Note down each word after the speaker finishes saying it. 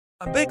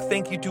A big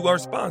thank you to our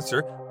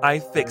sponsor,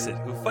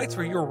 iFixit, who fights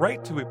for your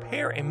right to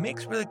repair and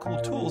makes really cool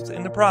tools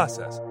in the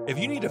process. If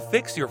you need to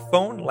fix your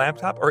phone,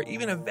 laptop, or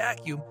even a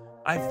vacuum,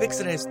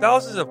 iFixit has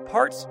thousands of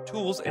parts,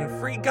 tools, and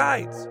free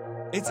guides.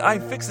 It's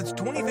iFixit's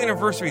 20th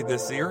anniversary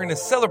this year, and to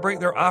celebrate,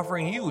 they're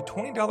offering you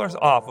 $20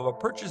 off of a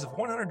purchase of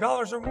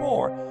 $100 or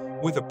more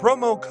with the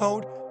promo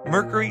code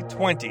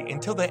Mercury20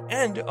 until the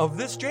end of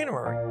this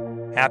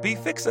January. Happy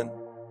fixin'!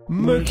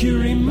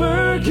 Mercury,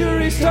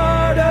 Mercury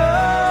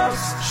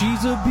Stardust.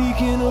 She's a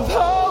beacon of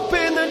hope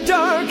in the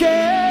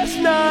darkest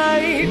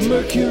night.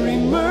 Mercury,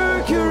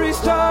 Mercury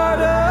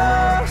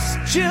Stardust.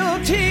 She'll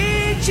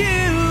teach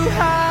you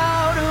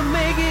how to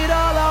make it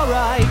all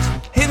alright.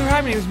 Hey there,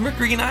 hi, my name is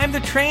Mercury, and I'm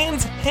the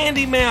Trans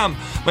Handyman.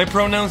 My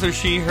pronouns are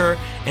she, her,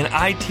 and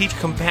I teach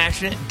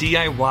compassionate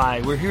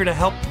DIY. We're here to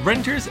help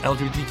renters,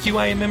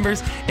 LGBTQIA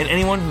members, and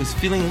anyone who's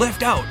feeling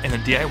left out in the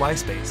DIY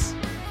space.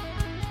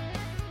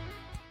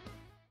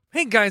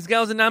 Hey guys,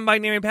 gals, and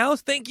non-binary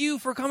pals, thank you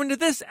for coming to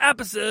this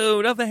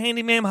episode of the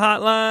Handyman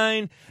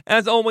Hotline.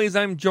 As always,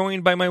 I'm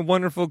joined by my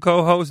wonderful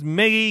co-host,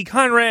 Maggie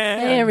Conrad.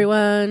 Hey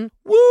everyone.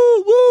 Woo,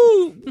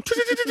 woo. Woo,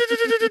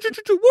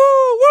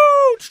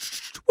 woo.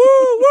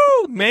 Woo,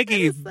 woo.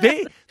 Maggie,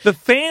 the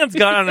fans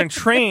got on a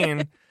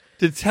train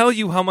to tell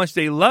you how much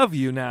they love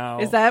you now.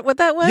 Is that what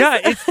that was? Yeah,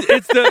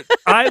 it's the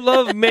I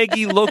Love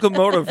Maggie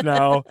locomotive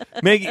now.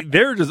 Maggie,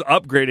 they're just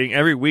upgrading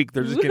every week.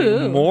 They're just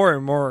getting more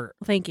and more.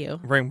 Thank you.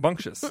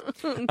 Rambunctious.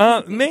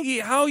 Maggie,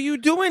 how you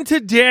doing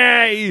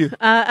today?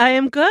 I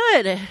am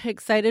good.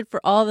 Excited for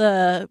all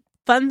the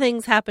fun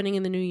things happening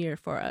in the new year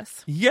for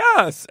us.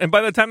 Yes, and by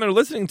the time they're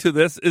listening to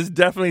this, is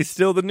definitely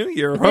still the new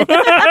year.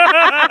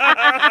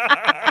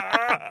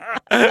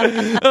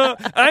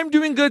 I'm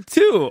doing good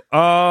too.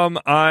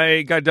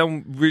 I got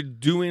done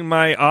redoing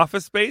my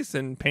office space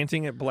and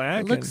painting it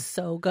black. It looks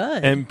so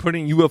good. And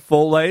putting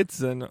UFO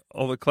lights and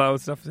all the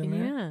cloud stuff in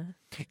there. Yeah.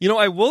 You know,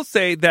 I will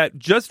say that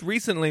just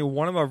recently,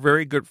 one of our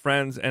very good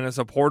friends and a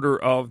supporter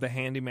of the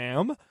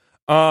Handyman,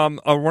 a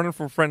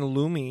wonderful friend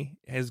Lumi,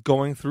 is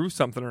going through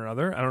something or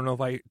another. I don't know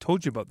if I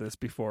told you about this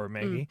before,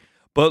 Maggie,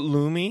 but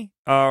Lumi,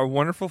 our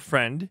wonderful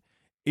friend,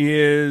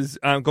 is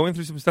going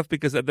through some stuff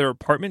because at their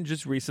apartment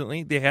just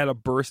recently, they had a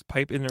burst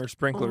pipe in their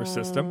sprinkler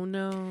system. Oh,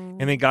 no.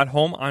 And they got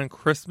home on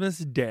Christmas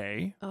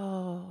Day.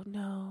 Oh,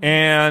 no.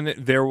 And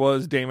there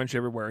was damage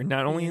everywhere,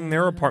 not only in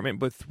their apartment,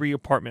 but 3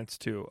 apartments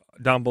too,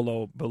 down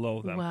below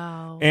them.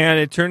 Wow. And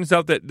it turns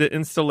out that the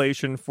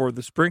installation for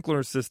the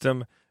sprinkler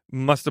system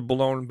must have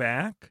blown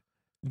back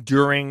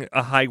during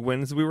a high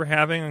winds we were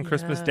having on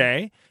Christmas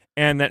Day.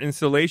 And that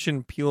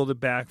installation peeled it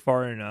back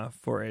far enough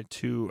for it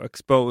to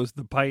expose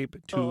the pipe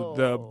to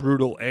the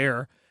brutal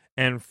air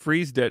and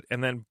freezed it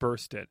and then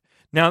burst it.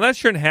 Now, that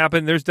shouldn't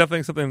happen. There's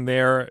definitely something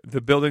there.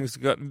 The buildings,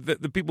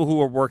 the people who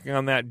are working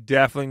on that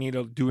definitely need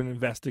to do an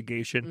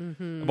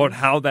investigation about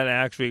how that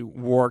actually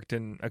worked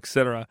and et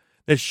cetera.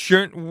 That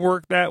shouldn't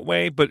work that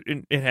way, but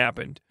it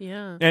happened.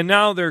 Yeah. And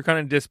now they're kind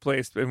of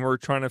displaced, and we're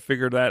trying to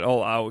figure that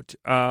all out.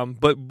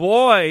 But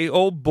boy,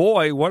 oh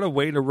boy, what a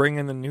way to ring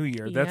in the new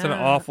year. That's an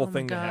awful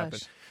thing to happen.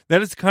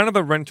 That is kind of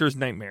a renter's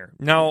nightmare.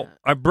 Now,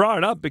 I brought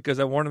it up because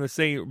I wanted to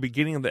say at the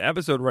beginning of the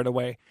episode right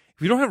away,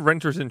 if you don't have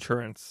renter's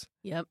insurance,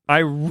 I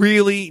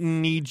really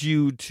need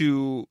you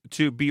to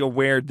be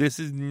aware this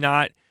is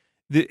not...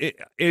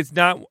 It's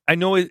not... I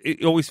know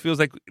it always feels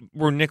like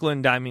we're nickel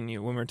and diming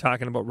you when we're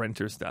talking about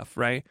renter stuff,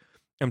 right?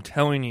 I'm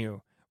telling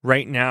you,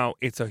 right now,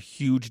 it's a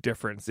huge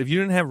difference. If you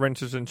didn't have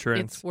renter's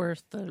insurance... It's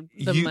worth the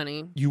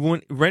money. You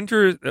want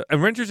renter's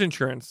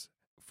insurance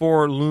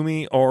for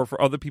Lumi or for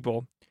other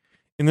people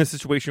in this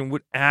situation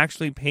would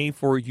actually pay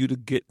for you to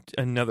get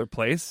another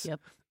place. Yep.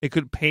 It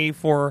could pay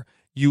for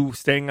you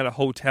staying at a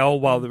hotel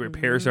while the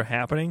repairs are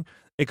happening.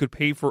 It could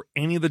pay for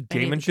any of the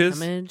damages.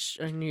 Damage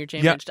on your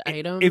damaged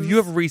items. If you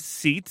have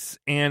receipts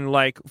and,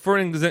 like, for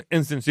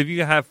instance, if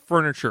you have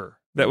furniture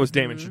that was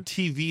damaged, a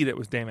TV that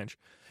was damaged,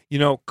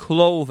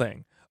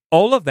 clothing,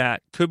 all of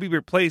that could be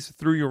replaced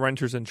through your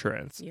renter's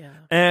insurance. Yeah.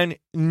 And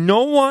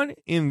no one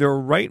in their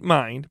right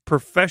mind,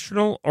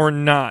 professional or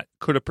not,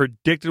 could have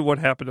predicted what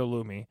happened to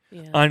Lumi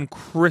on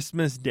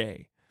Christmas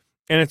Day.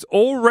 And it's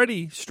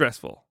already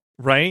stressful,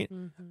 right?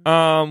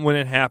 When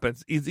it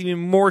happens. It's even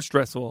more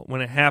stressful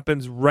when it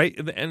happens right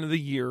at the end of the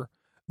year,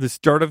 the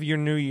start of your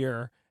new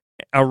year,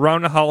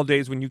 around the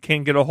holidays when you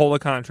can't get a hold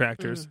of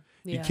contractors.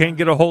 You can't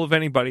get a hold of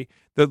anybody.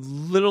 The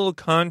little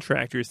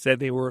contractors said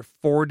they were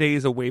 4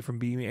 days away from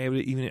being able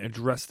to even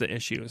address the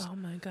issues. Oh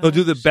my God! They'll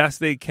do the best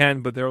they can,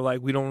 but they're like,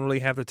 we don't really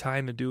have the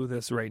time to do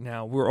this right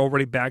now. We're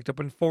already backed up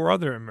in 4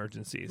 other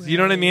emergencies. Right. You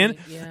know what I mean?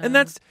 Yeah. And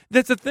that's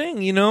the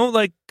thing,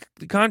 like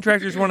the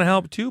contractors want to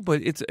help too,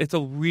 but it's a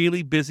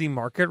really busy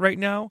market right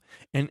now,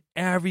 and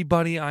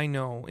everybody I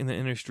know in the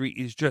industry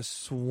is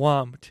just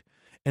swamped.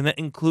 And that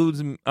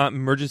includes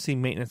emergency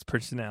maintenance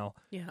personnel.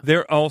 Yeah.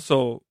 They're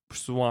also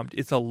swamped.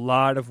 It's a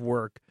lot of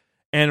work.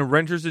 And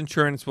renter's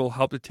insurance will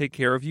help to take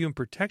care of you and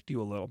protect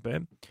you a little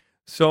bit.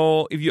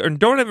 So if you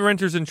don't have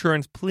renter's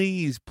insurance,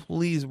 please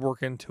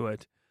work into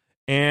it.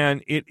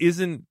 And it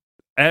isn't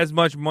as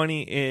much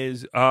money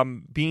as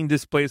being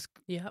displaced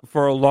Yep.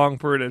 for a long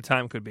period of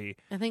time could be.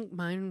 I think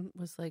mine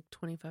was like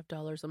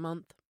 $25 a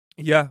month.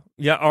 Yeah.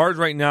 Ours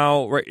right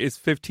now is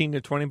 $15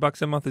 to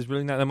 $20 a month. Is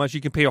really not that much.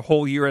 You can pay a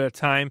whole year at a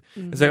time.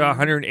 Mm-hmm. It's like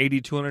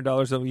 $180,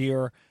 $200 a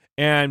year.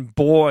 And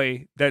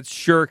boy, that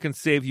sure can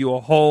save you a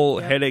whole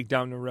headache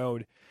down the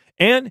road.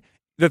 And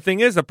the thing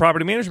is, the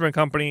property management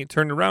company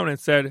turned around and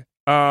said,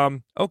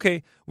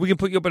 okay, we can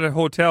put you up at a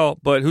hotel,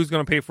 but who's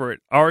going to pay for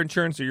it? Our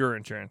insurance or your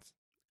insurance?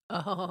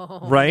 Oh,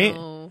 right?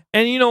 No.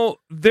 And,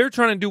 they're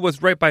trying to do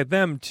what's right by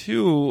them,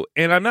 too.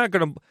 And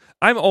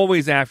I'm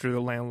always after the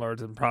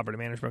landlords and property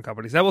management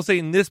companies. I will say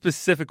in this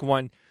specific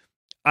one,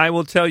 I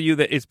will tell you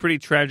that it's pretty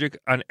tragic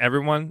on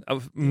everyone,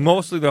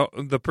 mostly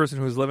the person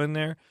who's living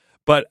there.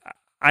 But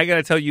I got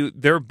to tell you,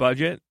 their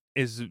budget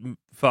is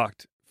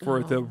fucked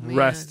for the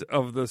rest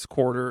of this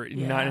quarter,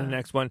 not in the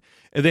next one.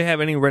 If they have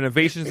any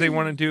renovations they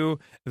want to do,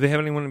 if they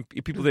have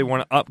people they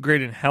want to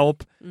upgrade and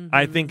help,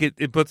 I think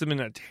it puts them in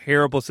a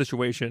terrible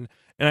situation.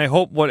 And I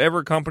hope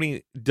whatever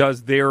company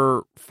does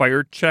their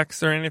fire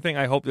checks or anything,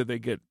 I hope that they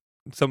get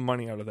some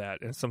money out of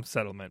that and some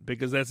settlement,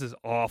 because this is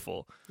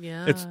awful.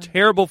 Yeah. It's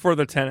terrible for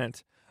the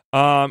tenant.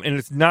 And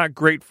it's not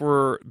great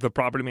for the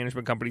property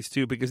management companies,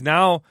 too, because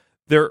now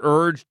their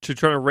urge to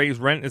try to raise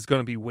rent is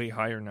going to be way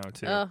higher now,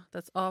 too. Oh,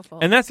 that's awful.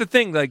 And that's the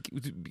thing. Like,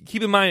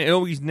 keep in mind, it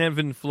always never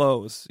and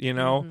flows,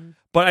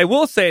 But I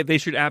will say they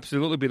should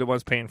absolutely be the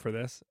ones paying for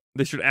this.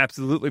 They should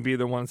absolutely be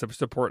the ones that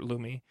support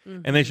Lumi.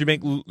 And they should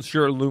make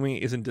sure Lumi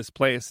isn't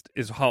displaced,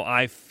 is how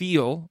I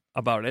feel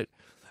about it.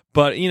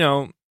 But,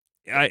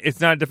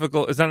 it's not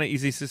difficult. It's not an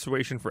easy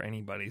situation for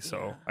anybody.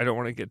 So I don't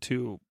want to get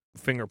too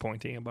finger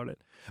pointing about it.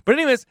 But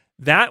anyways,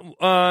 that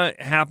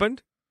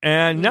happened.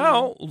 And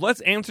now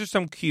let's answer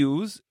some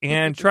cues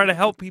and try to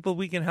help people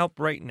we can help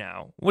right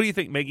now. What do you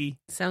think, Maggie?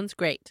 Sounds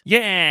great.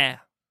 Yeah.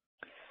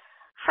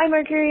 Hi,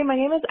 Mercury. My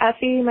name is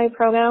Effie. My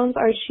pronouns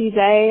are she,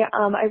 they.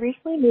 I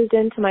recently moved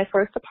into my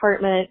first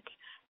apartment,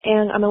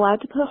 and I'm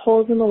allowed to put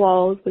holes in the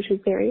walls, which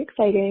is very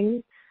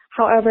exciting.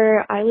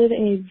 However, I live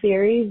in a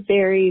very,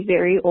 very,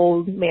 very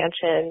old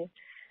mansion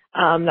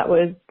that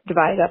was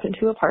divided up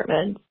into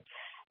apartments.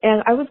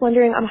 And I was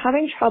wondering, I'm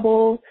having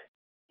trouble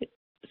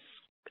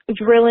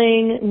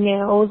drilling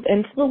nails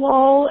into the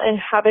wall and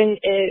having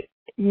it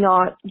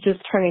not just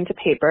turn into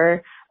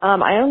paper.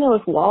 I don't know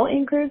if wall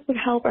anchors would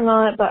help or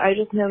not, but I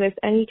just noticed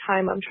any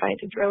time I'm trying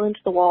to drill into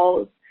the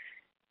walls,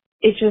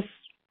 it just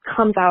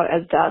comes out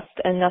as dust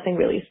and nothing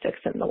really sticks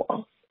in the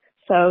walls.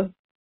 So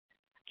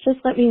just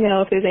let me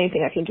know if there's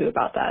anything I can do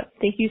about that.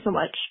 Thank you so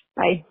much.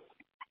 Bye.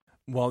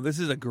 Well, this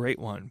is a great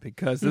one,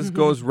 because this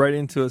goes right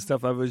into the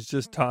stuff I was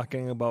just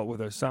talking about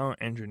with our sound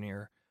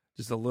engineer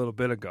just a little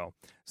bit ago.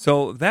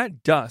 So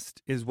that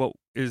dust is what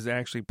is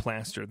actually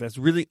plaster. That's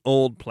really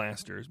old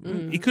plasters.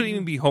 It could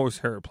even be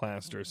horsehair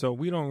plaster, so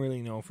we don't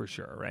really know for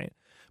sure, right?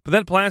 But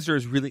that plaster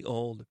is really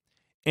old.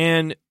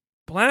 And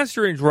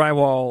plaster and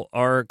drywall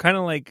are kind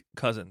of like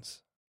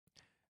cousins.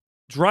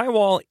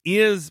 Drywall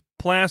is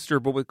plaster,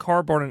 but with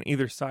cardboard on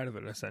either side of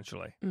it,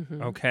 essentially.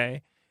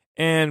 Okay?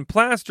 And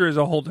plaster is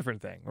a whole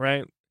different thing,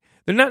 right?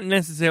 They're not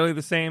necessarily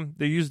the same.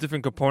 They use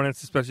different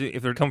components, especially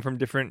if they come from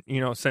different,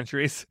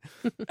 centuries.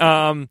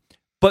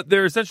 But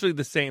they're essentially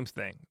the same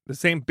thing. The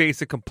same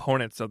basic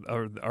components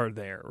are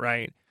there,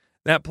 right?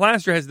 That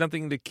plaster has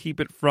nothing to keep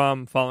it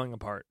from falling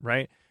apart,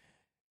 right?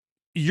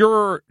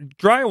 Your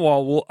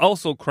drywall will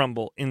also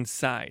crumble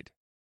inside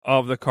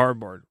of the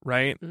cardboard,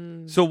 right?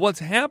 So what's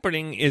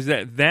happening is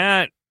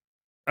that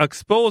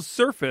exposed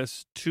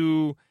surface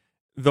to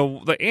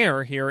the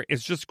air here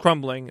is just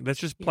crumbling. That's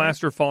just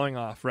plaster falling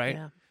off, right?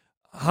 Yeah.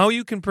 How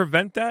you can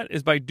prevent that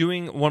is by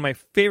doing one of my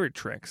favorite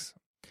tricks,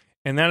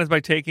 and that is by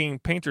taking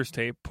painter's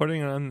tape,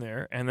 putting it on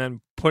there, and then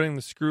putting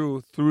the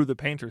screw through the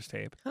painter's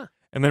tape,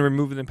 and then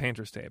removing the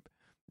painter's tape.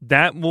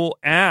 That will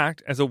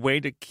act as a way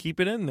to keep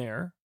it in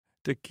there,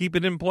 to keep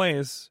it in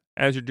place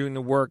as you're doing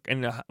the work,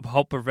 and to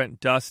help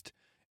prevent dust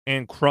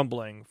and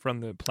crumbling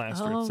from the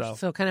plaster itself.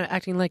 So kind of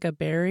acting like a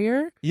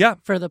barrier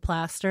for the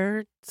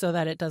plaster so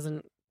that it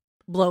doesn't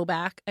blow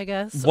back, I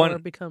guess, or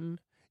become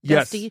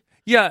dusty.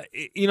 Yeah,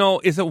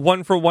 is it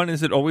one for one?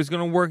 Is it always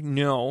going to work?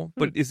 No.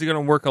 But is it going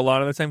to work a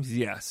lot of the times?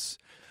 Yes.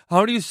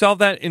 How do you solve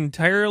that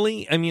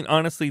entirely? I mean,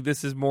 honestly,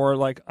 this is more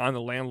like on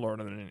the landlord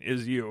than it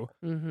is you.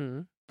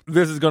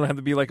 This is going to have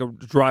to be like a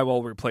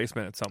drywall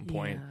replacement at some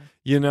point,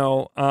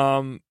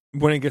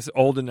 when it gets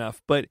old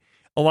enough. But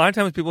a lot of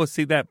times people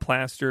see that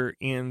plaster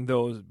in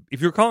those.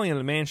 If you're calling it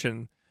a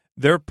mansion,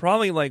 they're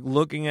probably like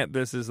looking at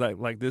this as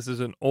like this is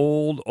an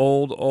old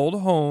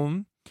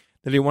home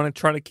that they want to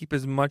try to keep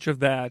as much of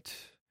that,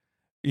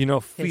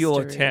 feel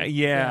attached.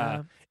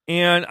 Yeah.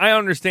 And I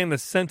understand the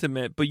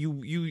sentiment, but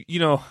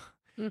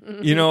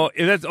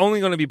that's only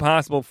going to be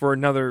possible for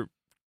another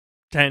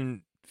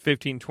 10,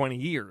 15, 20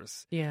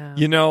 years. Yeah.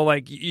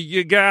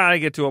 You got to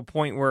get to a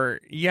point where,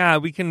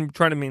 we can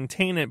try to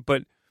maintain it,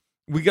 but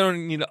we going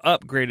to need to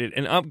upgrade it.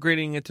 And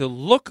upgrading it to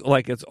look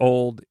like it's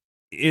old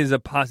is a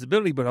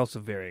possibility, but also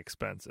very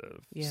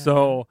expensive. Yeah.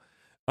 So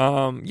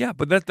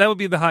But that would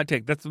be the hot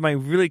take. That's my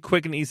really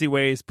quick and easy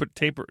ways. Put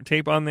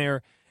tape on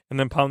there and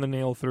then pound the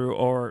nail through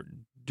or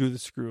do the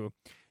screw.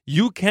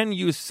 You can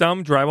use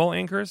some drywall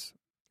anchors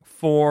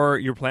for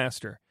your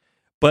plaster,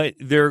 but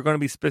there are going to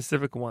be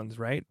specific ones,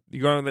 right?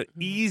 You go to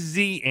the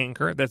EZ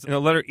anchor. That's the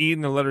letter E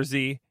and the letter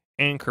Z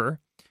anchor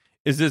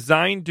is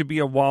designed to be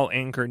a wall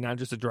anchor, not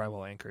just a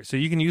drywall anchor. So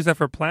you can use that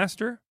for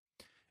plaster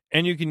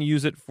and you can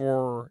use it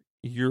for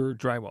your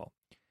drywall.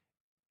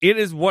 It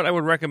is what I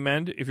would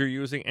recommend if you're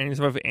using any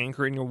sort of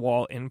anchor in your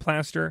wall in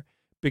plaster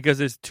because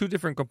there's two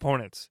different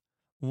components.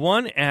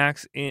 One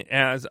acts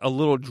as a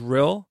little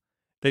drill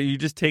that you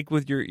just take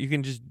with you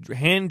can just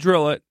hand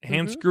drill it,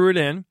 hand screw it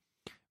in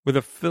with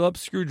a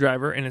Phillips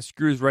screwdriver, and it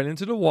screws right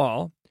into the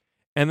wall.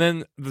 And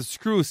then the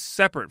screw is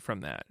separate from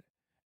that.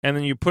 And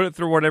then you put it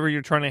through whatever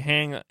you're trying to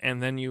hang,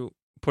 and then you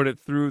put it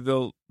through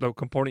the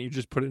component you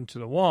just put into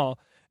the wall.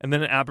 And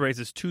then it operates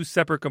as two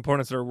separate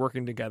components that are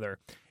working together.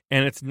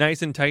 And it's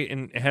nice and tight,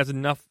 and it has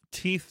enough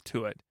teeth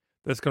to it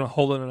that's going to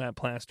hold it on that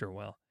plaster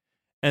well.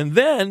 And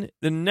then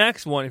the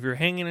next one, if you're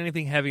hanging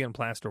anything heavy on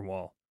plaster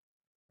wall,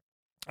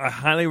 I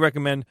highly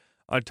recommend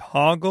a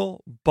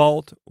toggle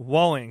bolt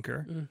wall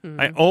anchor.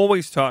 I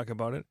always talk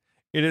about it.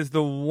 It is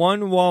the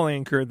one wall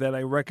anchor that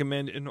I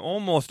recommend in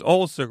almost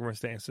all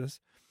circumstances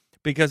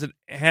because it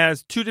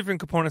has two different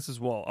components as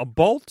well, a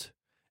bolt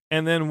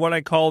and then what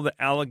I call the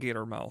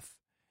alligator mouth.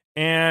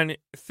 And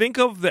think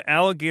of the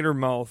alligator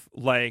mouth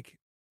like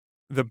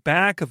the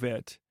back of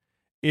it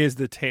is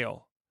the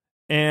tail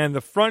and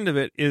the front of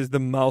it is the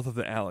mouth of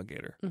the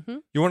alligator.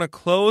 You want to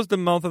close the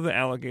mouth of the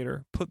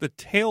alligator, put the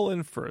tail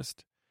in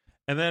first,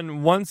 and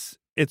then once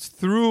it's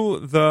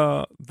through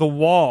the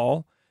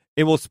wall,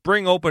 it will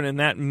spring open, and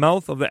that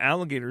mouth of the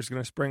alligator is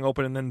going to spring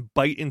open and then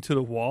bite into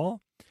the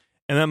wall.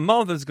 And that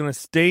mouth is going to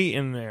stay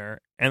in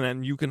there, and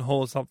then you can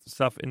hold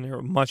stuff in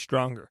there much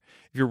stronger.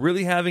 If you're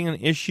really having an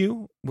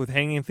issue with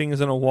hanging things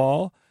on a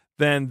wall,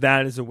 then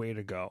that is a way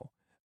to go.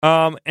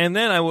 And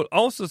then I would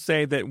also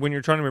say that when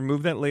you're trying to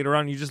remove that later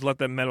on, you just let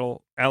that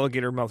metal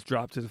alligator mouth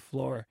drop to the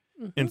floor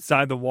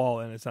inside the wall,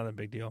 and it's not a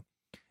big deal.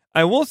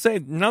 I will say,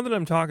 now that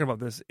I'm talking about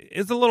this,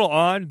 it's a little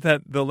odd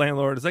that the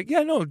landlord is like,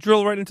 yeah, no,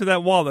 drill right into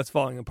that wall that's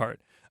falling apart.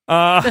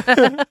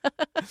 But,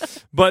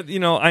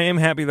 I am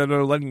happy that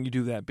they're letting you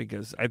do that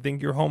because I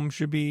think your home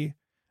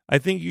I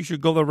think you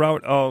should go the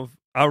route of,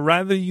 I'd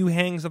rather you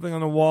hang something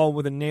on the wall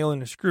with a nail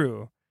and a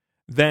screw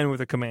than with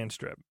a command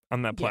strip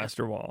on that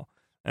plaster wall.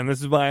 And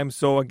this is why I'm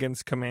so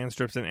against command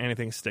strips and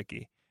anything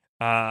sticky.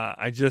 I'm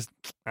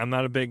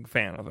not a big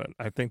fan of it.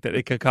 I think that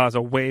it could cause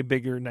a way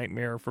bigger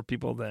nightmare for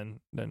people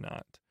than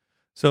not.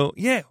 So,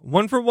 yeah,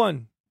 1 for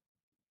 1.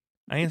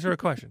 I answer a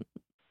question.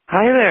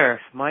 Hi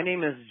there. My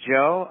name is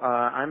Joe.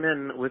 I'm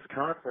in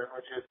Wisconsin,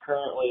 which is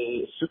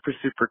currently super,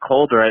 super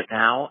cold right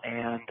now.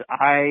 And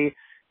I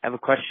have a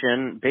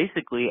question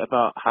basically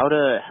about how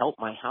to help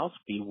my house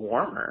be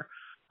warmer.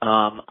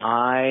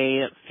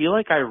 I feel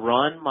like I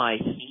run my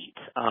heat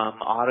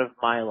out of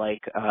my,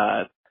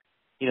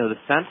 the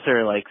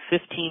sensor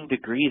 15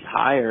 degrees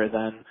higher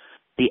than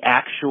the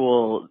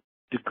actual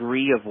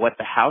degree of what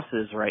the house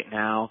is right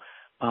now.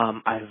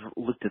 I've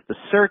looked at the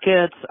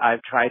circuits.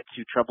 I've tried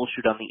to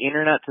troubleshoot on the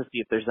internet to see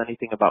if there's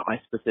anything about my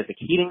specific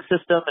heating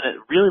system, and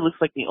it really looks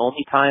like the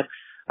only time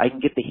I can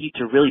get the heat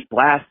to really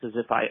blast is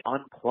if I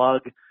unplug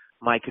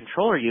my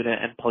controller unit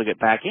and plug it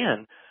back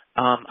in.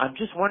 I'm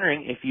just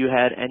wondering if you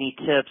had any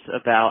tips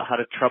about how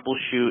to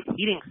troubleshoot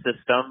heating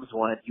systems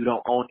when you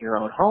don't own your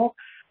own home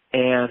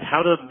and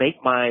how to make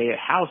my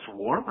house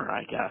warmer,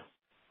 I guess.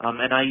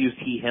 And I use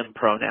he, him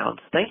pronouns.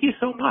 Thank you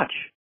so much.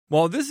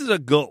 Well, this is a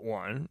good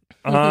one.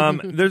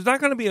 There's not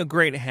going to be a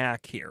great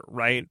hack here,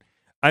 right?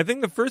 I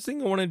think the first thing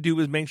you want to do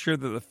is make sure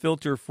that the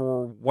filter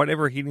for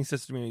whatever heating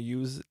system you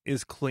use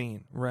is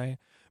clean, right?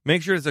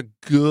 Make sure it's a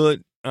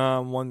good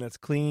one that's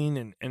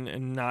clean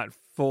and not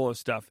full of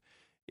stuff.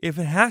 If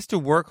it has to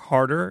work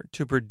harder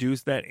to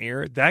produce that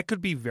air, that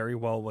could be very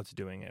well what's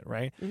doing it,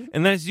 right?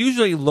 And that's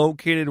usually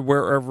located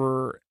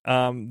wherever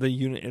the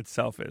unit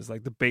itself is,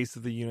 like the base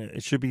of the unit.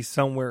 It should be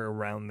somewhere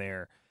around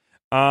there.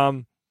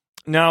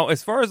 Now,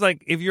 as far as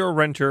if you're a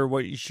renter,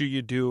 what should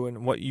you do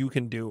and what you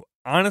can do?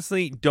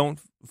 Honestly, don't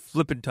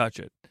flip and touch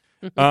it.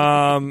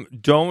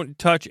 Don't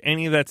touch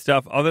any of that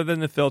stuff other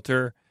than the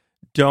filter.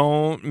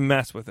 Don't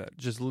mess with it.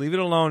 Just leave it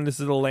alone. This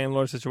is a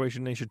landlord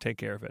situation. They should take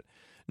care of it.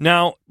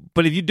 Now,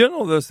 but if you don't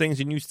know those things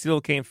and you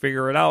still can't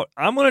figure it out,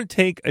 I'm going to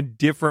take a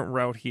different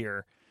route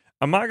here.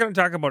 I'm not going to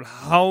talk about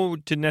how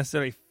to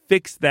necessarily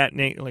fix that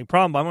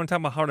problem. I'm going to talk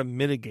about how to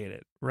mitigate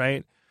it,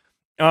 right?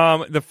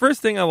 The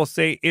first thing I will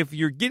say, if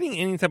you're getting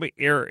any type of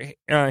air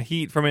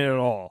heat from it at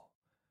all,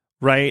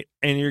 right,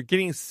 and you're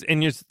getting,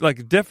 and you're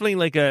definitely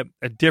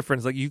a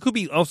difference, you could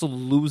be also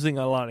losing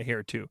a lot of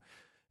hair too.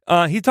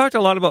 He talked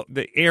a lot about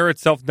the air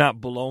itself not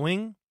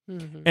blowing,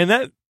 and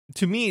that,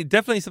 to me,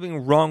 definitely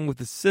something wrong with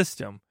the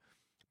system.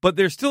 But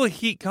there's still a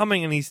heat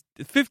coming, and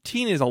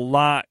 15 is a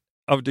lot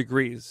of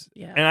degrees.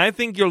 Yeah. And I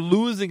think you're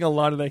losing a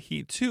lot of that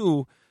heat,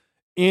 too,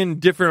 in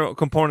different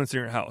components in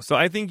your house. So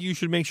I think you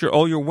should make sure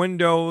all your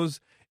windows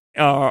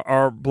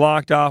are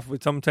blocked off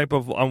with some type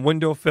of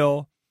window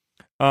film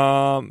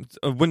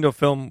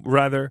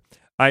rather.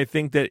 I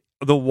think that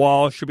the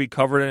wall should be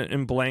covered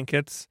in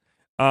blankets.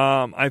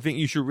 I think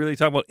you should really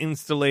talk about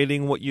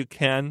insulating what you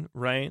can,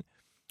 right?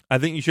 I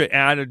think you should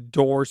add a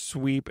door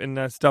sweep and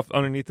that stuff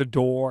underneath the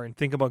door, and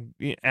think about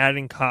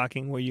adding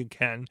caulking where you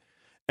can,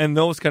 and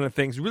those kind of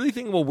things. Really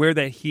think about where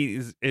that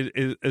heat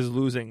is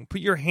losing. Put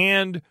your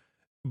hand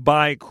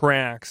by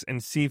cracks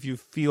and see if you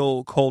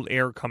feel cold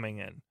air coming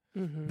in.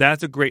 Mm-hmm.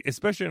 That's a great,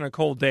 especially on a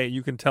cold day,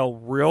 you can tell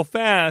real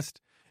fast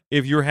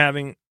if you're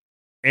having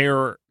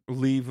air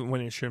leave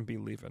when it shouldn't be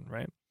leaving,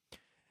 right?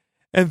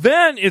 And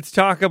then it's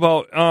talk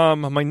about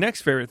my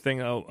next favorite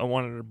thing I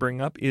wanted to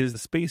bring up is the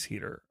space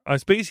heater. A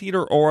space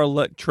heater or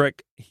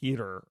electric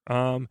heater.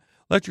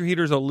 Electric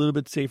heater is a little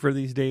bit safer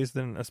these days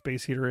than a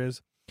space heater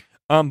is.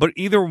 But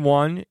either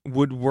one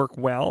would work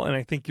well, and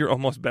I think you're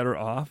almost better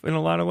off in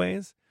a lot of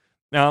ways.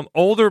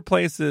 Older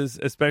places,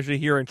 especially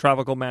here in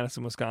tropical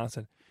Madison,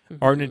 Wisconsin,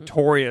 are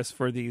notorious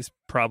for these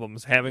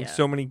problems, having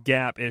so many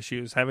gap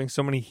issues, having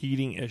so many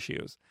heating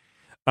issues.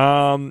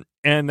 And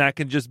that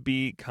can just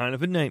be kind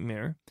of a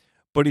nightmare.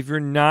 But if you're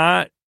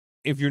not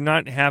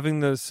having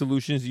the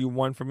solutions you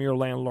want from your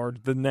landlord,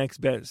 the next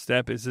best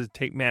step is to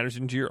take matters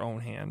into your own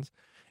hands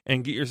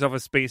and get yourself a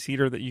space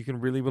heater that you can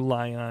really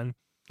rely on.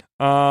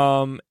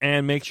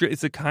 And make sure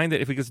it's the kind that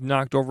if it gets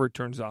knocked over, it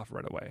turns off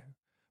right away.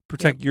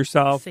 Protect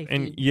yourself. Safety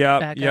and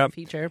backup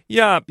feature.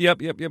 Yep.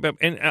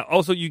 And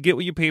also, you get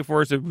what you pay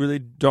for, so really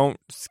don't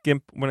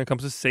skimp when it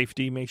comes to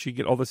safety. Make sure you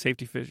get all the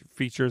safety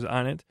features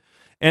on it.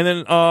 And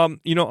then,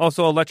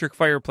 also electric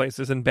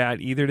fireplaces isn't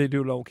bad either. They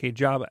do an okay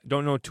job. I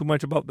don't know too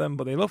much about them,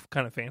 but they look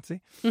kind of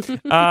fancy.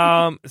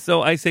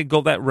 So I say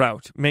go that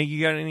route. Meg,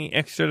 you got any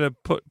extra to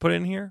put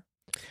in here?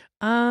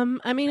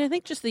 I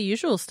think just the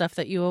usual stuff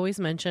that you always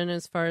mention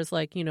as far as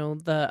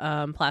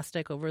the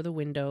plastic over the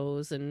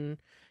windows and,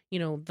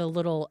 the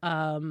little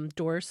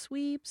door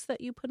sweeps that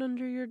you put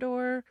under your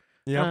door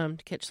to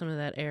catch some of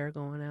that air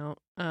going out.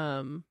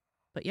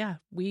 But yeah,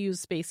 we use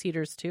space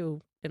heaters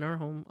too in our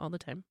home all the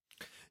time.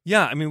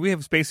 Yeah, we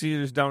have space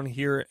heaters down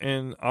here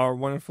in our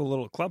wonderful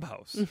little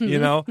clubhouse, and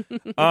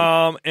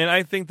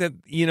I think that,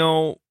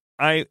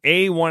 I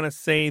want to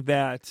say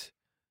that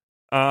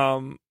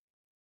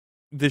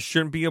this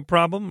shouldn't be a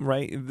problem,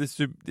 right?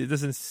 It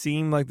doesn't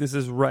seem like this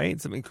is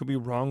right. Something could be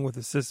wrong with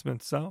the system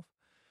itself.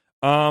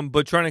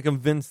 But trying to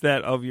convince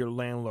that of your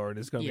landlord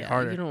is going to be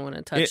harder. You don't want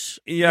to touch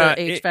the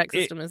HVAC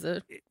system as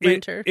a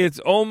renter. It's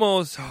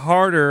almost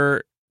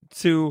harder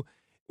to...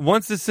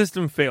 Once the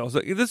system fails,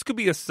 this could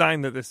be a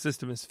sign that the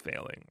system is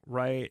failing,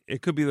 right?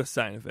 It could be the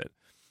sign of it.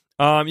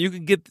 You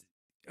could get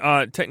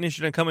a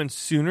technician to come in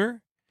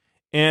sooner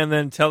and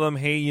then tell them,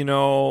 hey,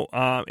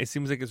 it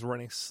seems like it's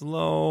running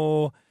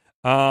slow.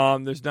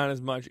 There's not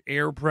as much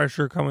air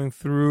pressure coming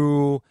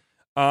through.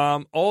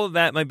 All of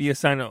that might be a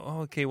sign of,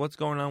 okay, what's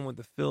going on with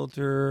the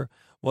filter?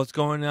 What's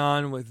going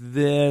on with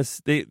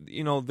this? They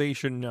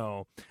should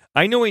know.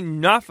 I know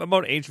enough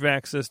about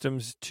HVAC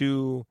systems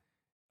to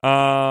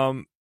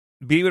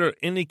be able to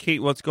indicate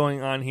what's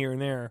going on here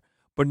and there,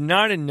 but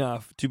not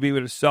enough to be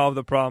able to solve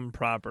the problem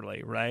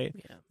properly, right?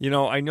 Yeah.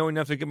 I know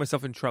enough to get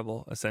myself in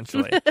trouble,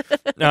 essentially.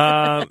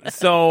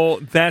 So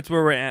that's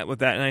where we're at with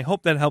that, and I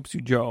hope that helps you,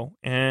 Joe,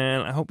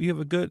 and I hope you have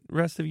a good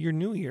rest of your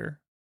new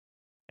year.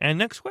 And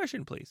next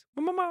question, please.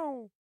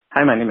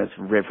 Hi, my name is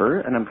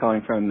River, and I'm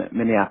calling from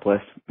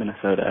Minneapolis,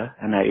 Minnesota,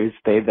 and I use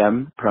they,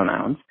 them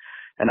pronouns.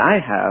 And I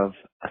have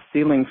a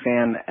ceiling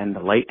fan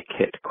and light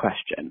kit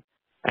question.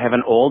 I have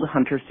an old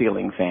Hunter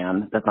ceiling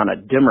fan that's on a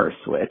dimmer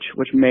switch,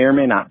 which may or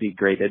may not be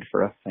graded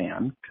for a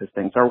fan because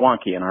things are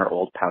wonky in our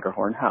old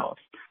Powderhorn house.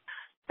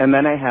 And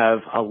then I have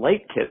a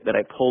light kit that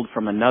I pulled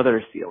from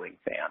another ceiling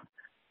fan.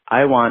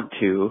 I want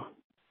to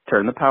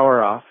turn the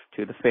power off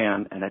to the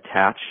fan and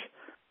attach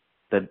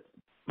the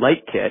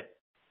light kit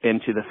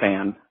into the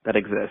fan that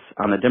exists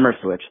on the dimmer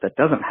switch that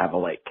doesn't have a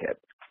light kit.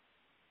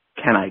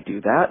 Can I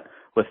do that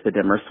with the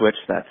dimmer switch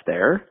that's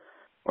there,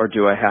 or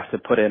do I have to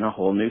put in a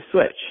whole new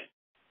switch?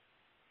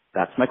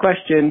 That's my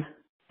question.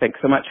 Thanks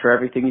so much for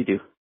everything you do.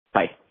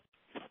 Bye.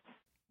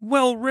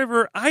 Well,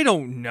 River, I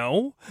don't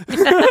know.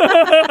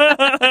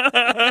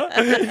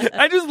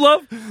 I just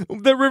love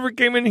that River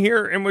came in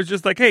here and was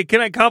just like, hey, can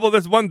I cobble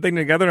this one thing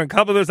together and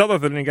cobble this other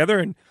thing together?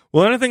 And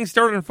will anything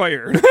start on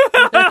fire?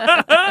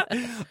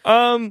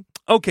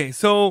 Okay,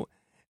 so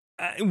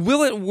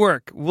will it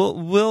work?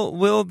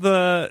 Will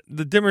the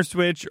dimmer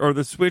switch, or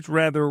the switch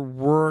rather,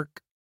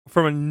 work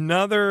from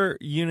another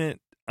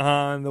unit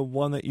on the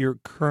one that you're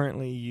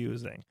currently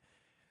using?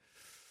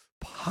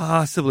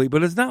 Possibly,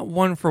 but it's not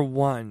one for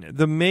one.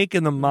 The make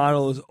and the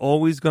model is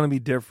always going to be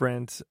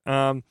different. There's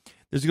going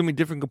to be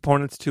different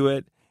components to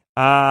it.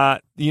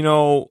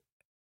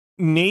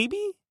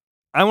 Maybe?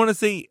 I want to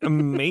say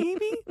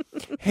maybe?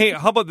 Hey,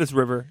 how about this,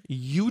 River?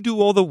 You do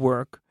all the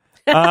work.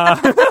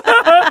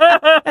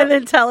 And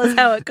then tell us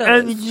how it goes.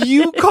 And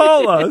you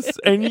call us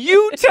and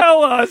you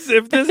tell us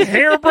if this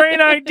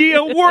harebrained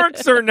idea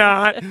works or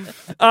not.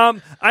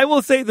 I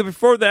will say that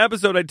before the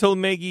episode, I told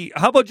Maggie,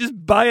 how about just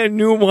buy a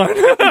new one?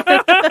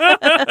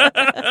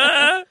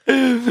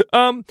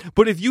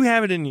 But if you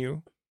have it in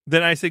you,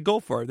 then I say go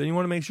for it. Then you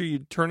want to make sure you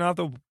turn off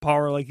the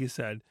power, like you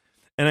said,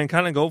 and then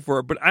kind of go for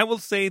it. But I will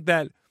say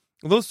that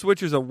those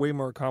switches are way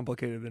more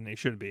complicated than they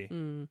should be.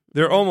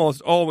 They're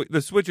almost always,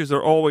 the switches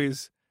are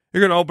always,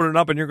 you're going to open it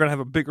up and you're going to have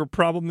a bigger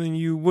problem than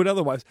you would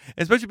otherwise.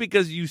 Especially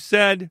because you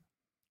said,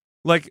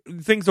 like,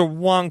 things are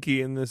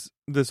wonky in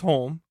this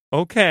home.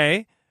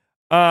 Okay.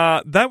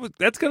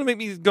 That's going to make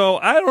me go,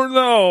 I don't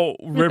know,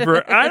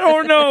 River. I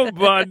don't know,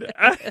 bud.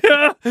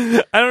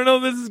 I don't know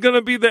if this is going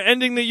to be the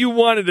ending that you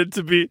wanted it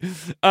to be.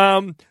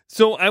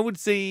 So I would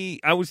say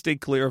I would stay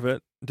clear of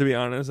it, to be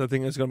honest. I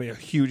think it's going to be a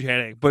huge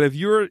headache. But if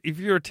you're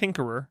a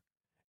tinkerer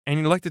and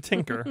you like to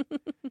tinker,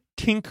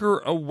 tinker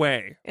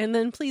away. And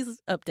then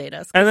please update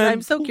us, because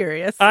I'm so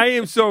curious. I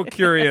am so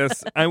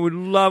curious. I would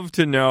love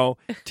to know.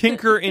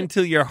 Tinker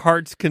until your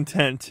heart's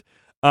content.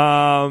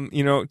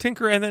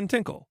 Tinker and then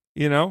tinkle,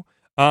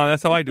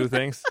 That's how I do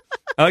things.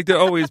 I like to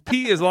always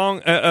pee as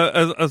long and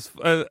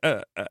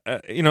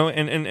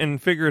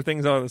figure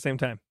things out at the same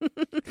time.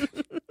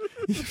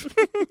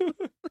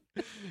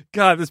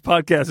 God, this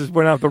podcast just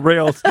went off the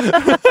rails.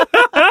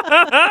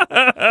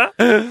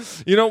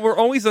 We're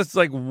always just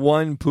like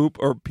one poop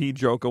or pee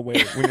joke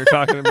away when you're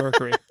talking to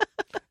Mercury.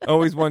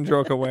 Always one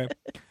joke away.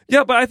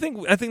 Yeah, but I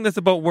think that's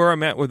about where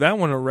I'm at with that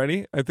one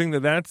already. I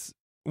think that's.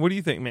 What do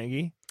you think,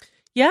 Maggie?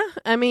 Yeah,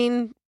 I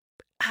mean,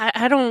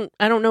 I don't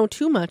know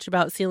too much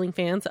about ceiling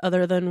fans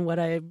other than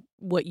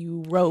what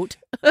you wrote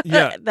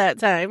at that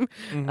time.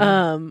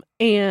 Mm-hmm.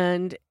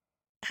 And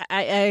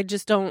I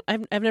just don't.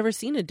 I've never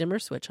seen a dimmer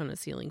switch on a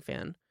ceiling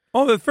fan.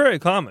 Oh, that's very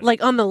common.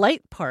 Like on the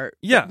light part,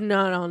 yeah, but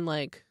not on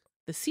like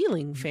the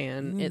ceiling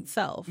fan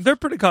itself. They're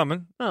pretty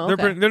common. Oh,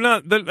 okay. They're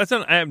not. That's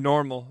not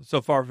abnormal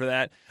so far for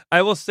that.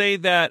 I will say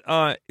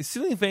that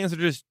ceiling fans are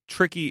just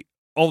tricky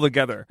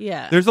altogether.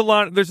 Yeah, there's a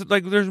lot.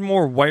 There's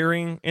more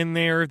wiring in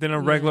there than a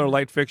regular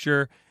light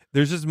fixture.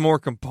 There's just more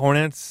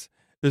components.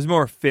 There's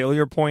more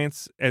failure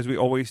points, as we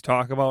always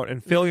talk about,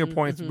 and failure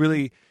points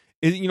really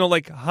is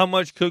like how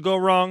much could go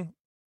wrong.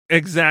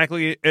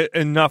 Exactly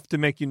enough to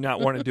make you not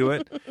want to do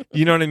it.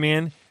 You know what I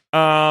mean?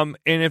 And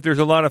if there's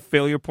a lot of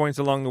failure points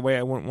along the way,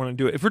 I wouldn't want to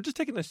do it. If we're just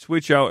taking a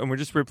switch out and we're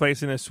just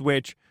replacing a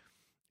switch,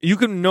 you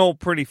can know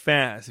pretty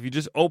fast. If you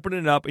just open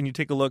it up and you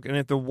take a look, and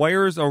if the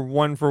wires are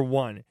 1 for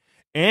 1,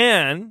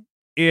 and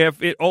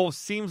if it all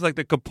seems like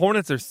the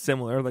components are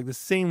similar, like the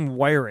same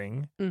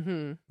wiring,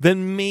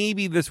 then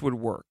maybe this would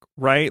work,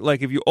 right?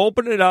 Like if you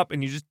open it up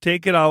and you just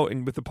take it out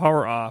and with the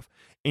power off,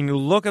 and you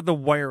look at the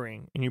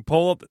wiring and you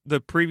pull up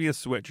the previous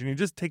switch and you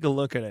just take a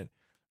look at it,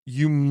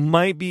 you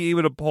might be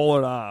able to pull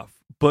it off.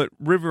 But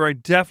River, I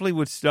definitely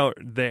would start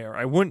there.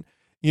 I wouldn't,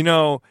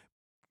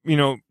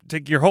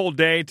 take your whole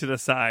day to the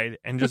side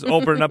and just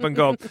open it up and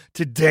go,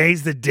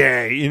 today's the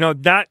day.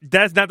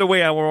 That's not the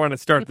way I want to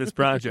start this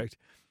project.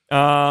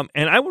 And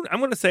I'm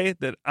going to say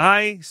that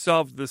I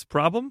solved this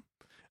problem.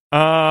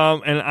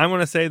 And I'm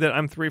going to say that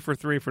I'm 3 for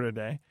 3 for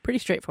today. Pretty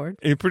straightforward.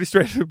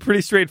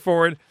 Pretty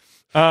straightforward.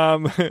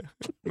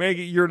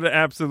 Maggie, you're the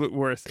absolute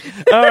worst.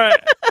 All right,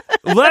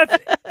 let's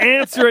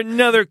answer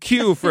another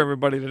cue for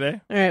everybody today.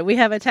 All right, we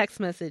have a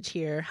text message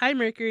here. Hi,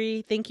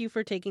 Mercury. Thank you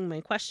for taking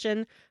my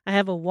question. I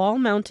have a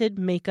wall-mounted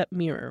makeup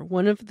mirror.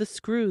 One of the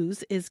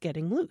screws is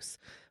getting loose,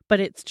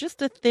 but it's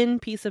just a thin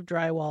piece of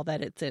drywall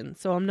that it's in,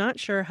 so I'm not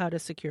sure how to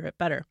secure it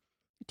better.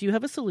 Do you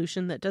have a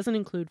solution that doesn't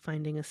include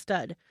finding a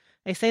stud?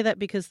 I say that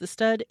because the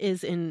stud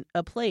is in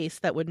a place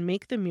that would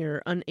make the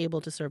mirror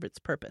unable to serve its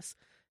purpose.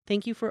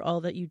 Thank you for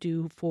all that you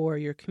do for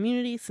your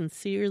community.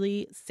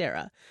 Sincerely,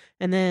 Sarah.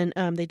 And then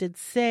they did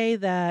say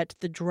that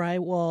the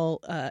drywall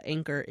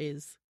anchor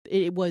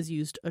was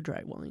used a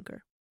drywall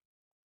anchor.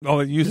 Oh,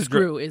 it uses the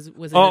screw was in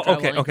a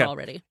drywall anchor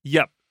already.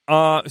 Yep.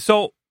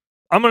 So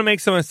I'm going to make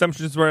some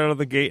assumptions right out of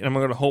the gate, and I'm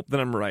going to hope that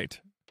I'm right.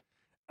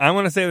 I'm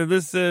going to say that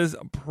this is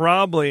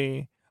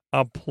probably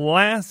a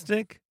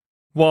plastic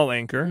wall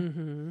anchor.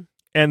 Mm-hmm.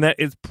 And that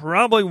is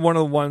probably one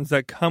of the ones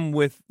that come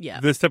with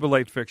this type of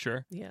light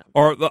fixture,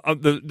 or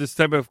this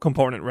type of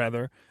component,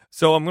 rather.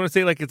 So I'm going to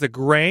say like it's a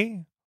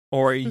gray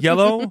or a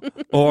yellow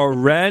or a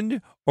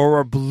red or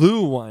a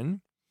blue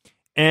one.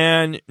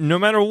 And no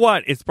matter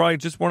what, it's probably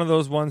just one of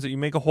those ones that you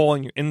make a hole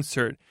and you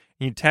insert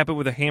and you tap it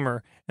with a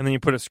hammer and then you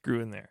put a screw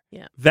in there.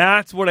 Yeah.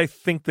 That's what I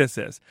think this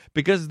is,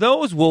 because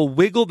those will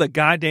wiggle the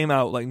goddamn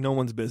out like no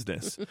one's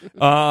business.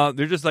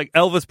 They're just like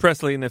Elvis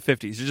Presley in the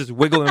 50s. They're just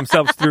wiggling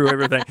themselves through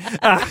everything.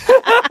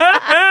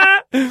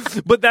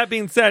 But that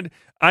being said,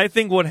 I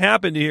think what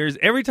happened here is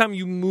every time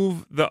you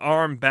move the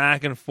arm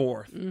back and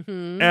forth,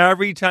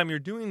 every time you're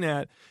doing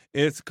that,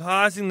 it's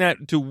causing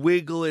that to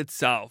wiggle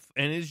itself.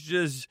 And it's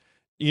just,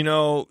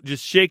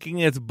 just shaking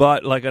its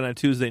butt like on a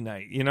Tuesday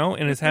night,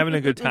 and it's having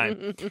a good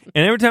time.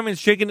 And every time it's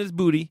shaking its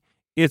booty,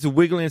 it's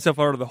wiggling itself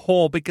out of the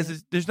hole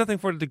because there's nothing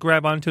for it to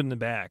grab onto in the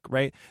back,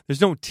 right?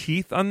 There's no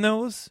teeth on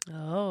those.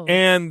 Oh.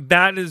 And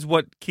that is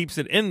what keeps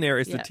it in there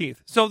is the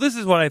teeth. So this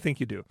is what I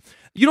think you do.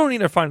 You don't need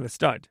to find the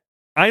stud.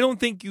 I don't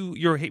think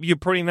you're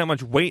putting that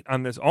much weight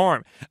on this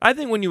arm. I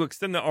think when you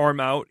extend the arm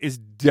out, is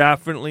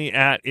definitely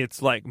at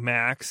its like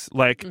max.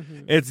 Like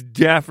it's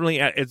definitely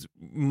at its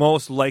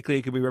most likely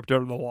it could be ripped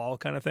out of the wall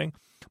kind of thing.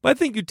 But I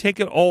think you take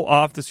it all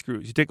off the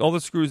screws. You take all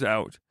the screws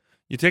out.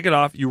 You take it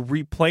off. You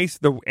replace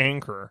the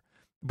anchor.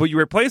 But you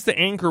replace the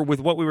anchor with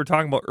what we were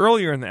talking about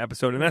earlier in the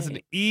episode, and that's an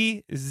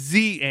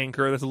EZ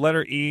anchor. That's a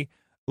letter E,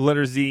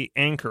 letter Z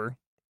anchor.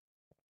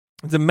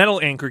 It's a metal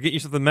anchor. Get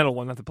yourself the metal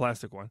one, not the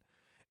plastic one.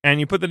 And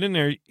you put that in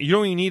there. You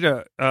don't even need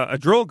a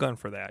drill gun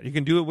for that. You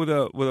can do it with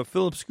a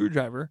Phillips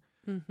screwdriver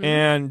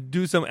and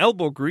do some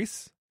elbow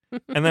grease,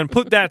 and then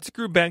put that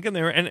screw back in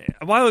there. And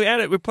while you're at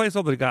it, replace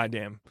all the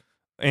goddamn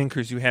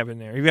anchors you have in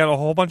there. You've got a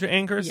whole bunch of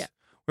anchors. Yeah.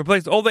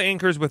 Replace all the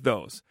anchors with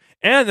those.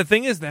 And the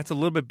thing is, that's a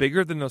little bit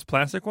bigger than those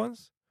plastic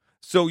ones.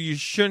 So you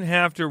shouldn't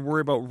have to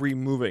worry about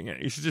removing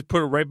it. You should just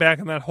put it right back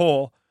in that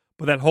hole.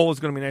 But that hole is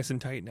going to be nice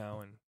and tight now.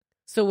 And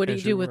so what do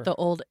you do with the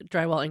old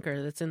drywall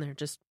anchor that's in there?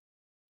 Just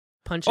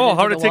punch it into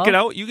how to take it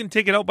out? You can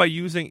take it out by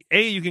using,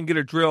 you can get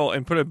a drill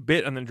and put a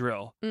bit on the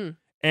drill.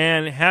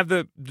 And have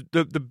the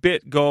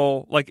bit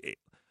go, like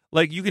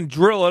you can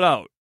drill it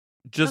out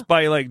just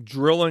by like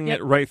drilling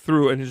it right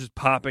through and just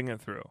popping it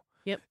through.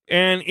 Yep.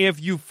 And if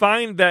you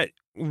find that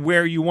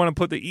where you want to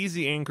put the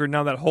easy anchor,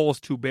 now that hole is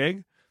too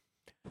big,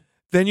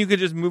 then you could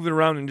just move it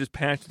around and just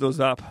patch those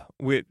up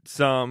with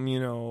some,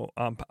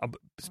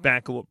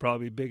 spackle will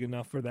probably be big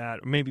enough for that.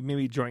 Or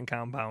maybe joint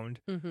compound.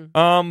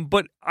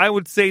 But I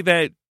would say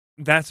that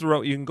that's the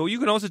route you can go. You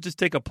can also just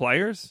take a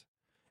pliers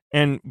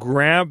and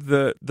grab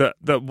the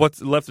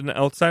what's left on the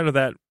outside of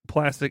that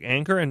plastic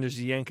anchor and just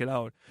yank it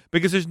out.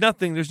 Because there's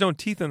no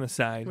teeth on the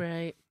side.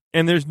 Right.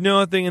 And there's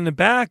nothing in the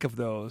back of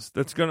those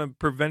that's going to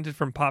prevent it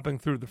from popping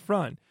through the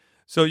front.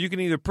 So you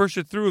can either push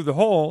it through the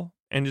hole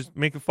and just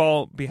make it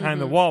fall behind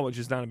the wall, which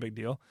is not a big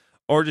deal,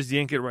 or just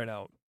yank it right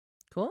out.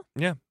 Cool.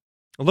 Yeah.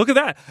 Look at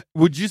that.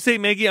 Would you say,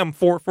 Maggie, I'm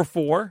 4 for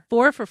 4?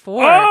 4 for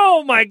 4.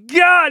 Oh, my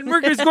God.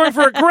 Mercury's going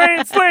for a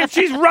grand slam.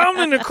 She's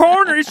rounding the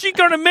corner. Is she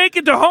going to make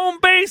it to home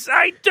base?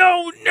 I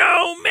don't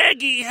know.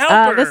 Maggie,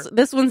 help her.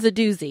 This one's a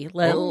doozy.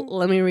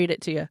 Let me read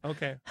it to you.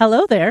 Okay.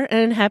 Hello there,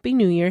 and Happy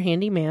New Year,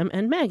 Handy Ma'am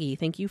and Maggie.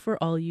 Thank you for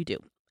all you do.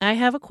 I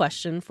have a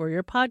question for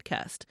your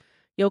podcast.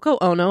 Yoko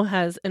Ono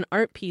has an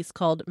art piece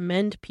called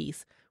Mend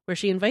Piece, where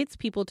she invites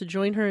people to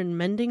join her in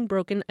mending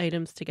broken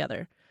items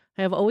together.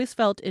 I have always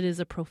felt it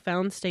is a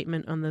profound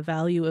statement on the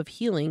value of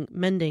healing,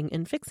 mending,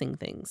 and fixing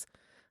things.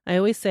 I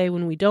always say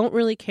when we don't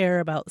really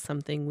care about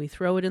something, we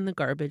throw it in the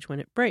garbage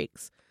when it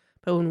breaks.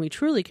 But when we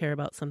truly care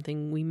about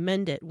something, we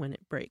mend it when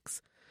it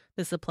breaks.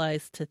 This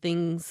applies to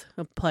things,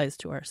 applies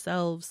to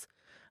ourselves.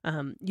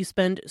 You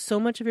spend so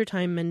much of your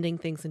time mending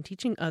things and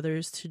teaching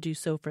others to do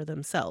so for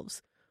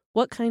themselves.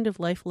 What kind of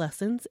life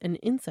lessons and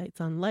insights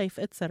on life,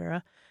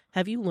 etc.,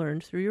 have you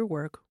learned through your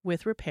work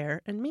with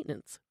repair and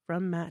maintenance?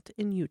 From Matt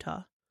in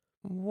Utah.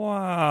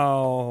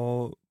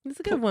 Wow. It's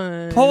a good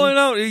one. Pulling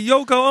out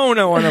Yoko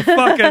Ono on a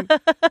fucking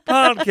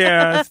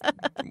podcast.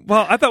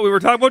 Well, I thought we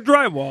were talking about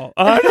drywall.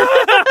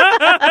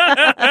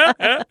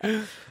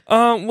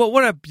 Well,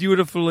 what a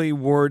beautifully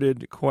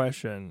worded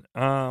question.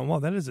 Well,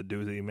 that is a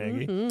doozy,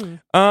 Maggie.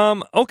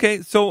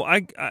 Okay, so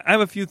I have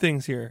a few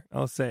things here,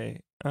 I'll say.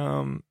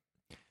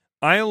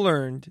 I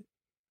learned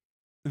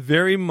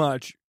very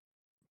much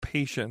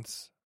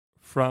patience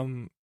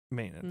from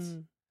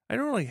maintenance. I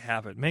don't really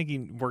have it. Maggie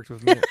worked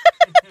with me.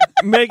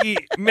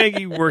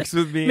 Maggie works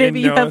with me.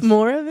 Maybe you have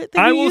more of it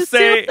than I you will used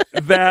say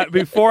to. that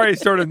before I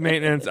started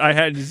maintenance, I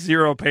had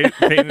zero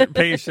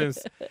patience,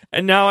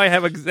 and now I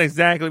have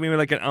exactly maybe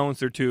like an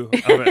ounce or two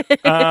of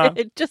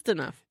it. Just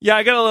enough. Yeah,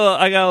 I got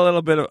a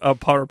little bit of a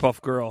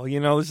Powderpuff Girl.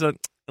 There's a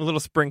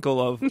little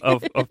sprinkle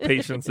of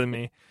patience in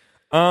me.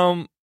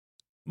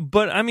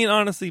 But I mean,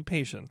 honestly,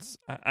 patience.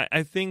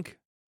 I think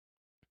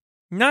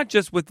not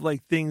just with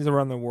like things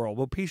around the world,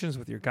 but patience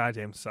with your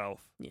goddamn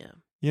self. Yeah.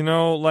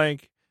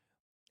 Like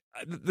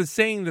the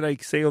saying that I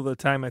say all the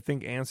time, I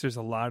think answers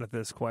a lot of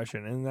this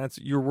question, and that's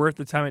you're worth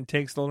the time it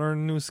takes to learn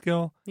a new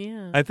skill.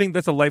 Yeah. I think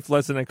that's a life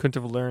lesson I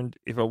couldn't have learned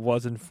if it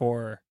wasn't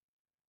for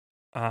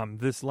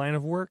this line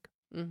of work.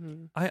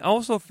 Mm-hmm. I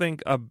also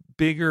think a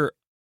bigger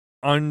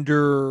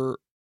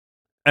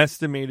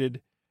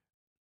underestimated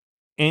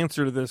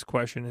answer to this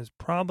question is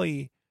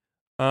probably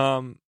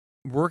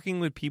working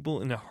with people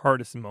in the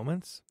hardest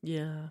moments.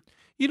 Yeah.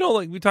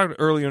 Like we talked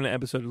earlier in the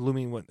episode,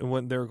 Lumi,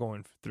 what they're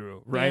going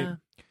through, right? Yeah.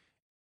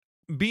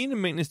 Being a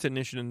maintenance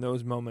technician in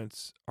those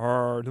moments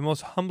are the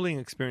most humbling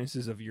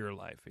experiences of your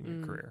life and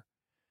your career.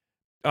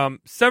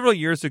 Several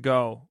years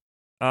ago,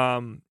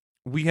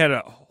 we had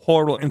a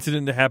horrible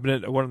incident that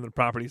happened at one of the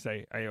properties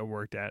I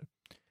worked at,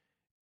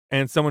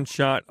 and someone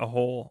shot a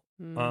hole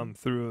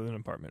through an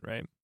apartment,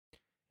 right?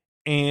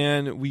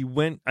 And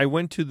I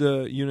went to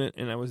the unit,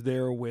 and I was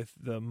there with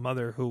the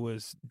mother who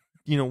was,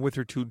 with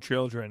her 2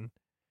 children,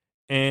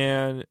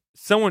 and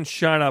someone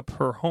shot up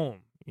her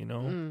home,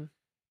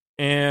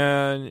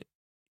 and,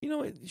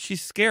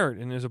 she's scared,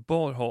 and there's a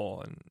bullet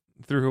hole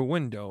through her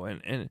window,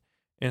 and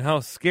how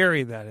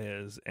scary that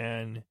is,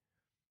 and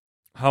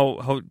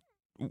how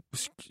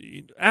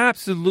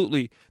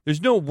absolutely,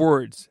 there's no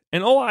words.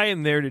 And all I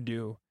am there to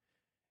do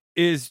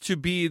is to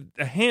be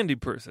a handy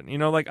person. You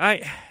know, like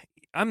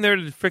I'm there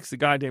to fix the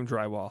goddamn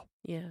drywall.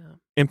 Yeah.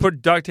 And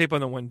put duct tape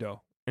on the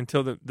window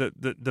until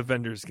the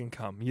vendors can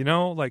come. You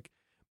know, like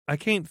I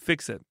can't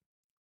fix it,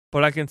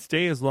 but I can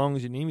stay as long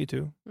as you need me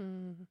to.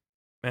 Mm.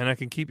 And I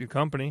can keep you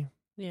company.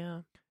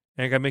 Yeah.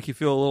 And I can make you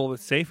feel a little bit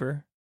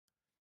safer.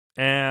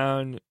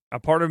 And a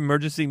part of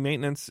emergency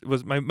maintenance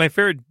was my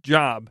favorite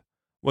job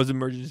was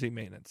emergency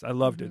maintenance. I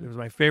loved it. It was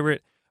my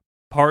favorite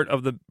part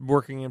of the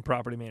working in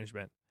property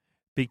management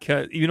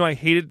because even though I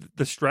hated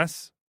the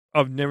stress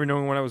of never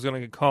knowing when I was going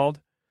to get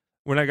called,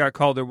 when I got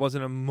called, there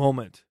wasn't a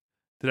moment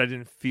that I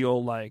didn't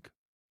feel like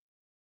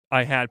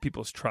I had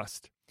people's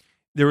trust.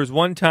 There was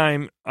one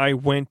time I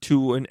went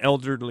to an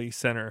elderly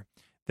center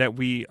that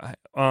we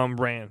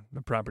ran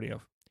the property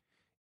of.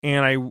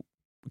 And I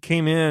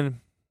came in,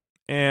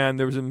 and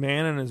there was a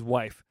man and his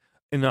wife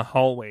in the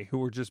hallway who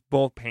were just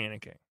both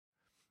panicking.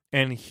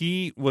 And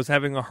he was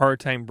having a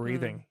hard time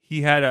breathing.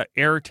 He had an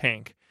air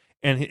tank,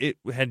 and it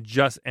had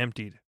just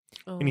emptied.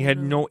 And he had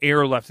no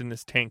air left in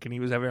this tank, and he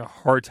was having a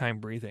hard time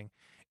breathing.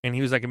 And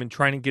he was like, I've been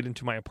trying to get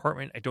into my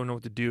apartment. I don't know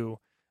what to do.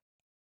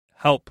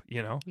 Help,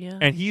 you know? Yeah.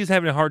 And he's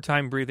having a hard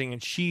time breathing,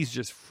 and she's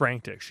just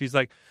frantic. She's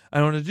like, I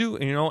don't know what to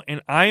do, you know?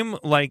 And I'm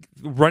like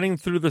running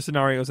through the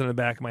scenarios in the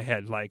back of my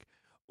head, like,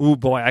 oh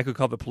boy, I could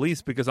call the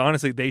police because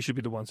honestly, they should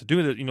be the ones to do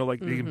it. You know, like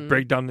they can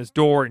break down this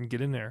door and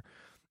get in there.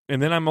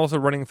 And then I'm also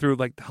running through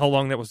like how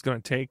long that was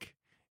going to take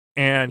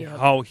and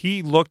how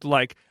he looked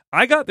like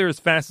I got there as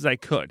fast as I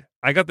could.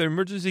 I got the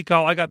emergency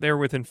call. I got there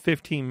within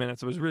 15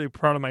 minutes. I was really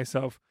proud of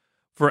myself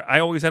for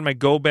I always had my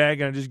go bag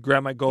and I just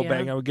grabbed my go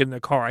bag and I would get in the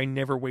car. I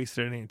never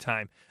wasted any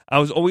time. I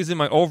was always in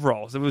my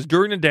overalls. If it was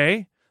during the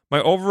day, my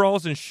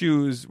overalls and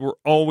shoes were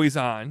always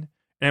on.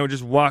 And I would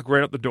just walk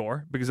right out the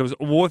door because I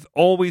was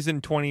always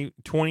in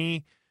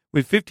 20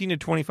 with 15 to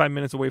 25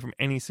 minutes away from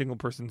any single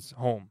person's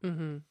home.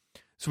 Mm-hmm.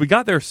 So we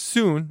got there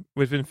soon,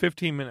 within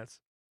 15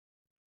 minutes.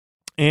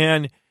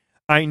 And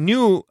I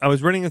knew I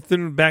was running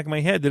through the back of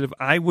my head that if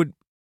I would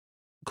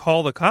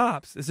call the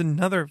cops, it's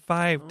another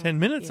 5-10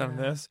 minutes on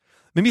this,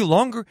 maybe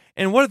longer.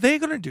 And what are they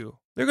going to do?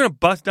 They're going to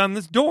bust down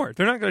this door.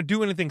 They're not going to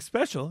do anything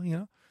special, you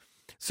know?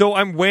 So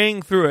I'm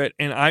weighing through it,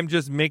 and I'm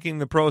just making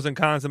the pros and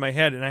cons in my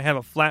head, and I have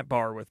a flat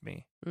bar with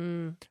me.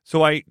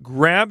 So I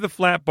grabbed the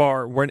flat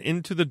bar, went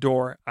into the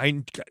door.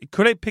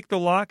 Could I pick the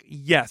lock?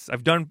 Yes, I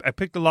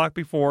picked the lock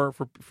before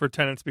for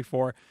tenants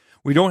before.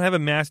 We don't have a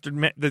master.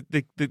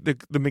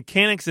 The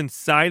mechanics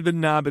inside the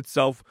knob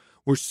itself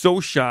were so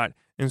shot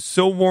and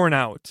so worn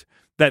out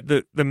that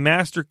the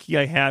master key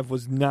I have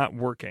was not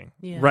working.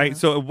 Right,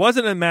 so it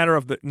wasn't a matter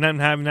of not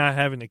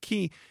having the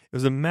key. It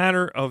was a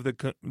matter of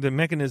the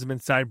mechanism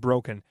inside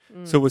broken.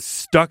 So it was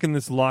stuck in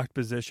this locked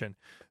position.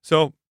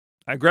 So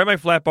I grabbed my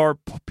flat bar,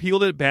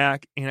 peeled it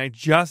back, and I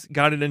just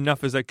got it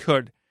enough as I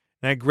could.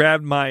 And I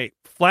grabbed my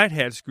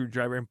flathead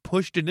screwdriver and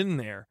pushed it in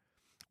there,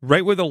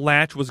 right where the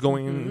latch was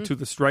going into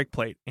the strike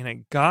plate. And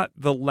I got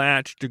the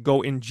latch to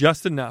go in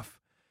just enough.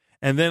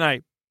 And then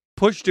I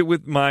pushed it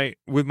with my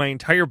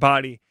entire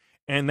body,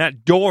 and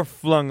that door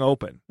flung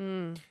open.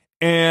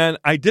 And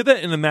I did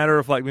that in a matter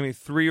of like maybe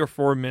 3 or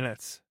 4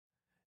 minutes.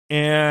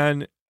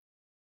 And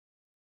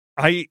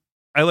he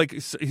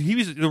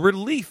was the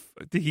relief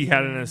that he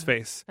had in his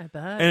face. I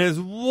bet. And his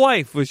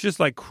wife was just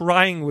like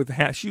crying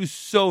she was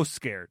so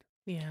scared.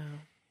 Yeah.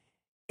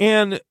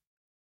 And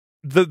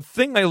the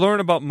thing I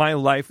learned about my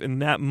life in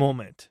that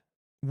moment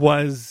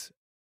was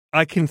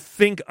I can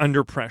think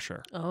under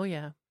pressure. Oh,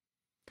 yeah.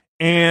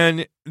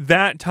 And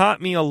that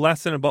taught me a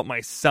lesson about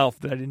myself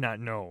that I did not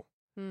know.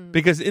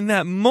 Because in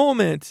that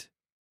moment,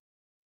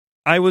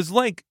 I was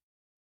like,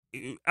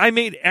 I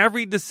made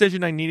every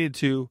decision I needed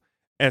to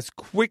as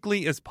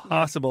quickly as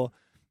possible,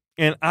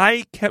 and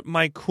I kept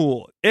my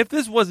cool. If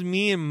this was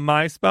me and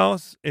my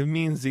spouse, if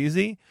me and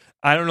Zizi,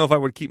 I don't know if I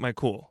would keep my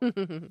cool.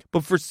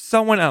 But for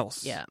someone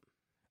else,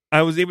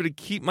 I was able to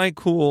keep my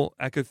cool.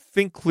 I could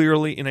think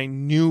clearly, and I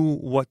knew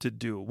what to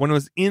do. When I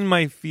was in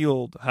my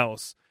field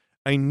house,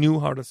 I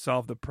knew how to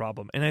solve the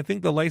problem. And I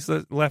think the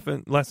lesson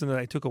that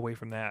I took away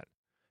from that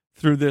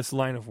through this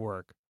line of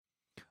work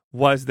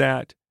was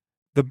that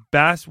the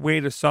best way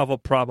to solve a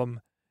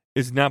problem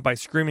is not by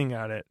screaming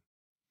at it,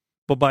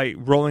 but by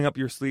rolling up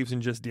your sleeves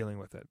and just dealing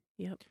with it.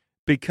 Yep.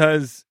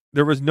 Because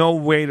there was no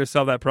way to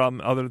solve that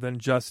problem other than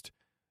just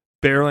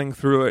barreling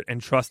through it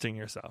and trusting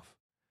yourself,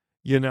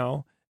 you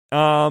know?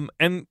 So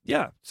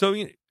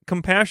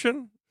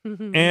compassion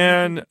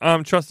and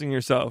trusting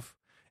yourself.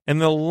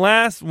 And the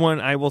last one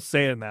I will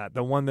say in that,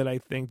 the one that I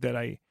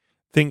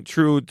think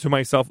true to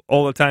myself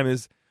all the time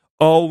is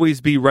always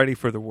be ready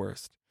for the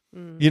worst.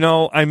 You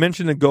know, I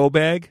mentioned the go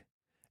bag,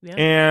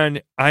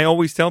 and I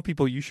always tell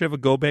people you should have a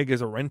go bag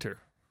as a renter.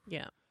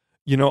 Yeah.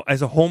 You know,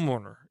 as a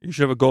homeowner, you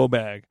should have a go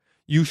bag.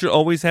 You should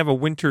always have a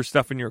winter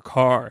stuff in your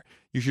car.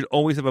 You should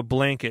always have a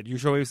blanket. You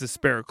should always have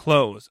spare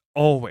clothes.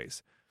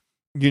 Always.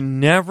 You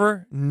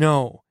never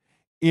know.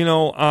 You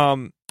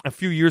know, a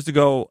few years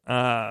ago,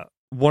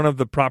 one of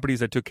the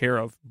properties I took care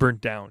of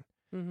burnt down.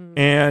 Mm-hmm.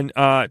 And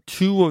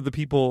two of the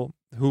people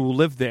who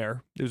lived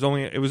there,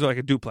 it was like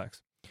a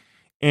duplex,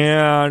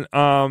 and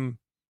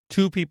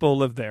two people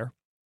lived there.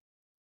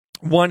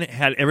 One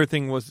had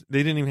everything they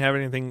didn't even have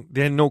anything.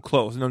 They had no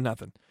clothes, no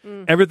nothing.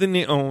 Everything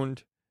they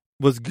owned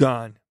was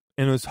gone,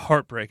 and it was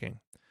heartbreaking.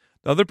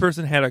 The other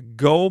person had a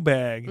go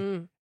bag,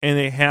 and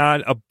they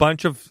had a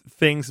bunch of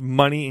things,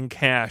 money and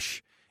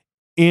cash,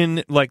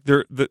 in like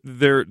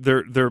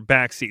their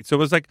back seat. So it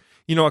was like,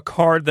 a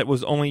card that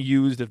was only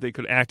used if they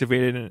could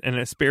activate it, and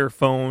a spare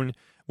phone,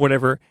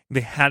 whatever. They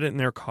had it in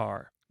their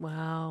car.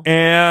 Wow.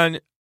 And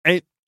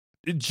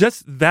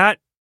just that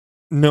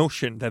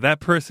notion that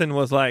person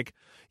was like,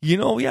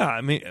 yeah,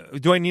 I mean,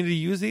 do I need to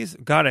use these?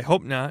 God, I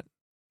hope not.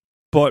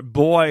 But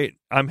boy,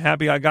 I'm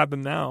happy I got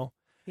them now.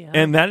 Yeah.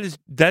 And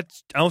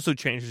that also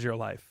changes your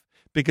life,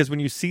 because when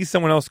you see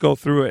someone else go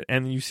through it,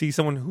 and you see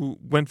someone who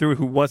went through it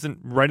who wasn't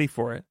ready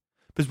for it,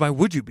 because why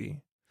would you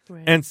be?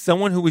 Right. And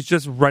someone who was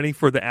just ready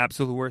for the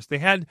absolute worst. They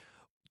had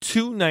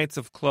 2 nights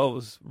of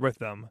clothes with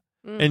them,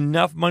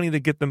 enough money to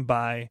get them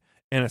by,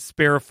 and a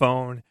spare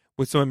phone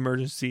with some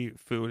emergency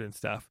food and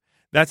stuff.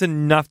 That's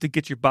enough to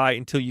get you by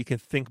until you can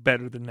think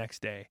better the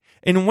next day.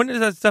 And when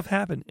does that stuff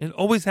happen? It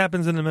always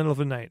happens in the middle of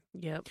the night.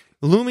 Yep.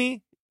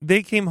 Lumi,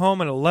 they came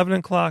home at 11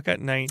 o'clock at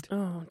night.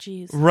 Oh,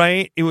 geez.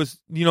 Right? It was,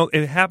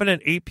 it happened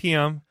at 8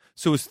 p.m.,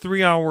 so it was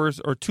 3 hours,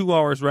 or 2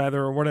 hours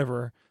rather, or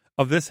whatever,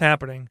 of this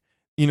happening.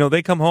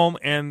 They come home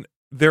and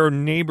their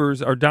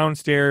neighbors are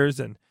downstairs,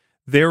 and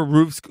their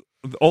roofs,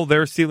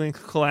 their ceilings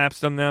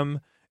collapsed on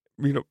them,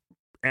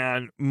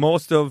 and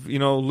most of,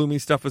 Lumi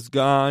stuff is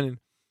gone. And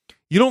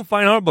you don't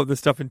find out about this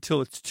stuff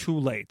until it's too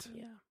late,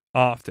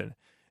 often.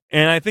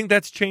 And I think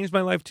that's changed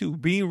my life too.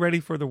 Be ready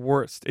for the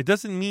worst. It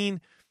doesn't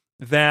mean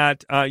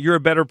that you're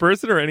a better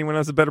person or anyone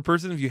else a better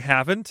person if you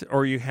haven't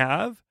or you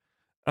have.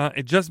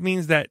 It just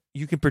means that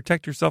you can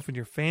protect yourself and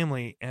your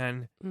family.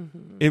 And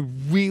it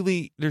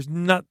really,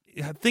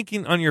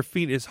 thinking on your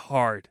feet is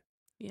hard.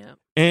 Yeah.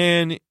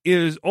 And it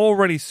is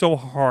already so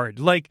hard.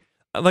 Like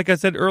I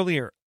said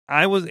earlier,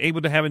 I was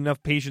able to have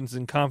enough patience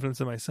and confidence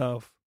in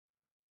myself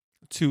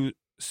to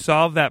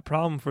solve that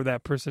problem for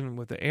that person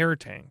with the air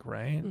tank,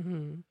 right?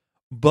 Mm-hmm.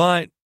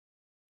 But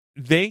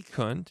they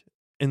couldn't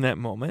in that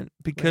moment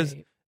because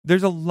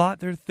there's a lot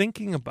they're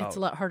thinking about. It's a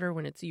lot harder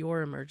when it's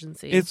your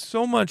emergency. It's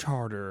so much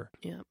harder.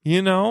 Yeah.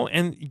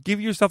 And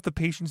give yourself the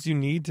patience you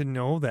need to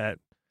know that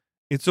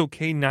it's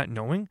okay not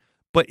knowing,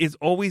 but it's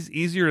always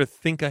easier to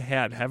think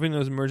ahead. Having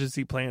those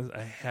emergency plans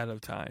ahead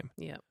of time.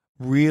 Yeah.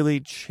 Really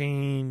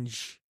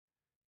change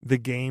the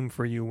game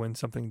for you when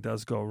something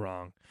does go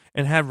wrong.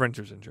 And have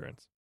renter's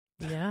insurance.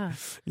 Yeah.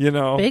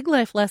 Big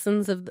life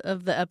lessons of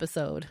the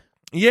episode.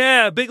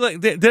 Yeah,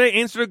 did I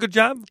answer a good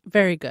job?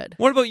 Very good.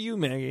 What about you,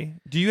 Maggie?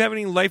 Do you have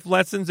any life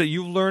lessons that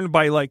you've learned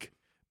by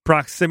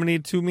proximity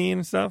to me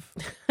and stuff?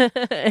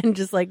 And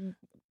just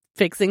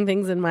fixing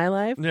things in my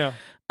life? Yeah.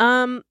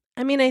 I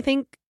mean, I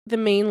think the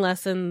main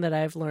lesson that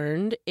I've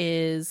learned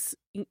is,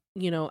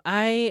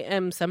 I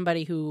am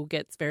somebody who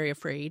gets very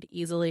afraid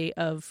easily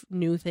of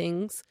new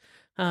things.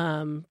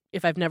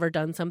 If I've never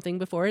done something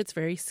before, it's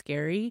very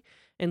scary.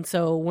 And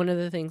so one of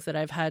the things that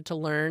I've had to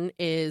learn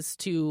is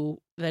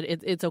that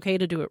it's okay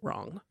to do it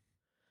wrong.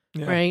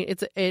 Yeah.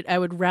 Right? I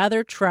would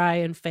rather try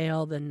and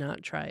fail than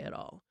not try at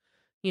all.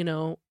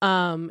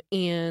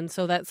 And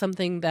so that's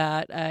something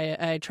that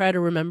I try to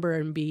remember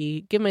and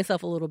give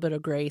myself a little bit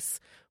of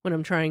grace when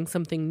I'm trying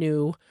something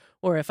new,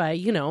 or if I,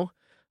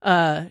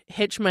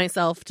 hitch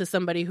myself to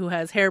somebody who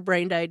has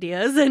harebrained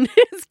ideas and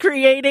is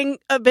creating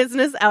a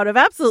business out of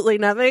absolutely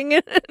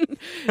nothing.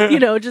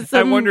 Just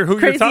some I wonder who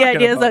crazy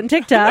ideas about. On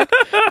TikTok.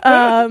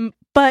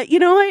 But you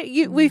know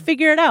what? We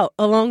figure it out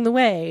along the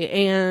way,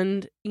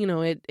 and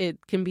it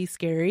can be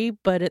scary,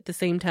 but at the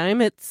same time,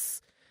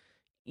 it's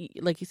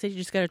like you said, you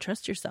just got to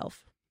trust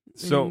yourself.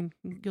 So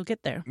you'll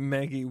get there.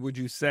 Maggie, would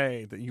you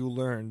say that you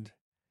learned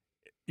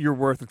you're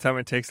worth the time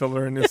it takes to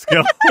learn this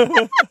skill?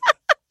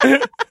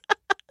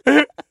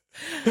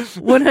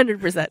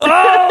 100%.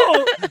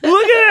 Oh, look at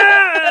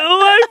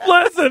that! Life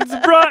lessons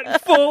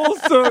brought full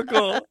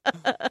circle.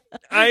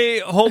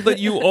 I hope that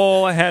you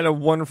all had a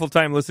wonderful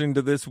time listening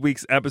to this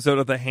week's episode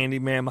of the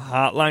Handyman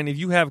Hotline. If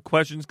you have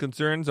questions,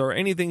 concerns, or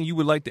anything you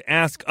would like to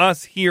ask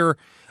us here,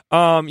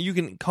 you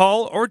can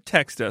call or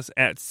text us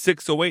at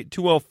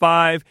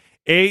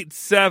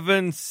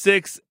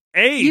 608-205-8768.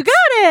 You got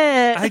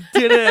it! I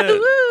did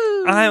it!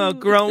 I'm a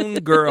grown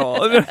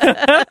girl.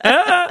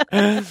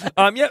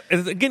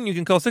 Again, you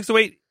can call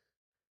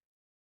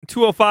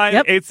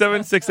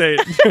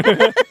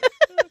 608-205-8768.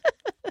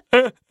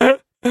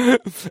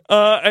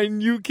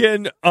 And you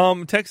can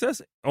text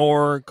us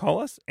or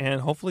call us,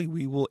 and hopefully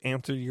we will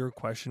answer your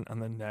question on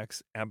the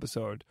next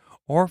episode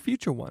or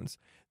future ones.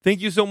 Thank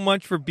you so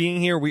much for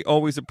being here. We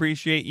always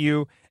appreciate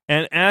you.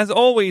 And as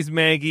always,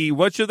 Maggie,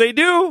 what should they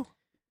do?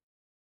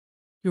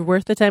 You're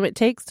worth the time it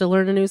takes to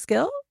learn a new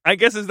skill? I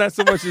guess it's not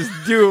so much as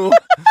do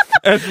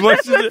as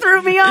much That's what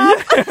threw me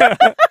off.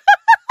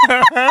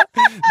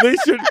 They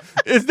should.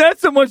 It's not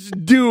so much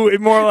do,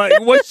 it's more like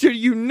what should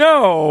you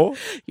know?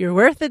 You're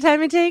worth the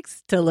time it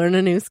takes to learn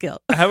a new skill.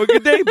 Have a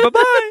good day.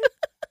 Bye-bye.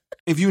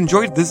 If you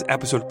enjoyed this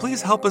episode,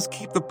 please help us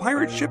keep the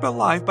pirate ship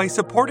alive by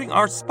supporting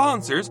our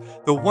sponsors,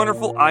 the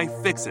wonderful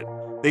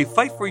iFixit. They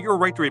fight for your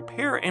right to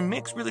repair and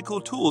makes really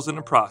cool tools in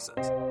the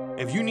process.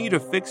 If you need to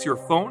fix your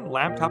phone,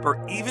 laptop,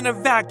 or even a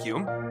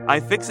vacuum,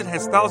 iFixit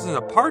has thousands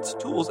of parts,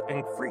 tools,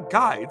 and free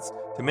guides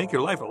to make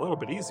your life a little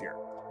bit easier.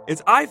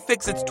 It's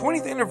iFixit's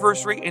 20th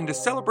anniversary, and to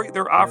celebrate,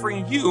 they're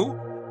offering you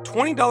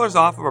 $20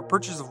 off of a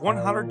purchase of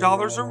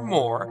 $100 or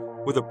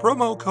more with a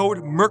promo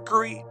code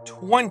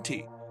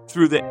MERCURY20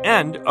 through the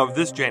end of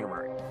this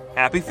January.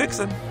 Happy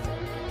fixin'!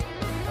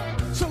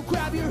 So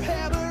grab your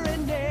hammer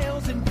and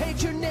nails and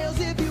paint your nails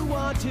if you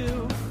want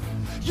to.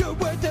 You're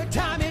worth the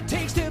time it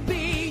takes to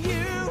be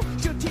you.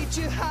 She'll teach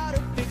you how to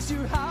fix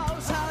your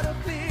house, how to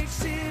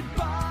fix it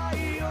by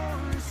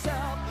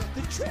yourself.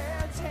 The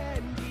Trans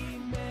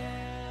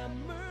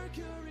Handyman,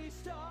 Mercury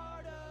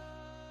Stardust.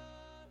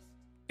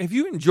 If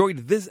you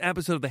enjoyed this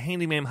episode of the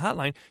Handyman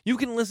Hotline, you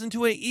can listen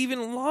to an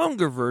even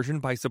longer version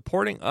by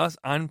supporting us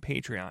on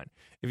Patreon.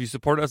 If you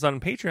support us on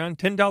Patreon,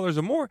 $10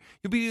 or more,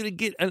 you'll be able to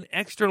get an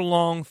extra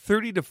long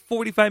 30 to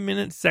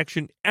 45-minute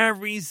section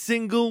every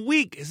single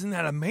week. Isn't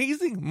that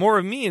amazing? More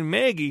of me and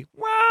Maggie.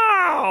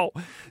 Wow!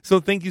 So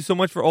thank you so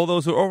much for all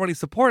those who already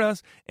support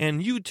us,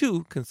 and you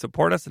too can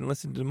support us and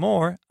listen to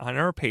more on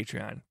our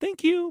Patreon.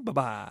 Thank you.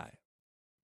 Bye-bye.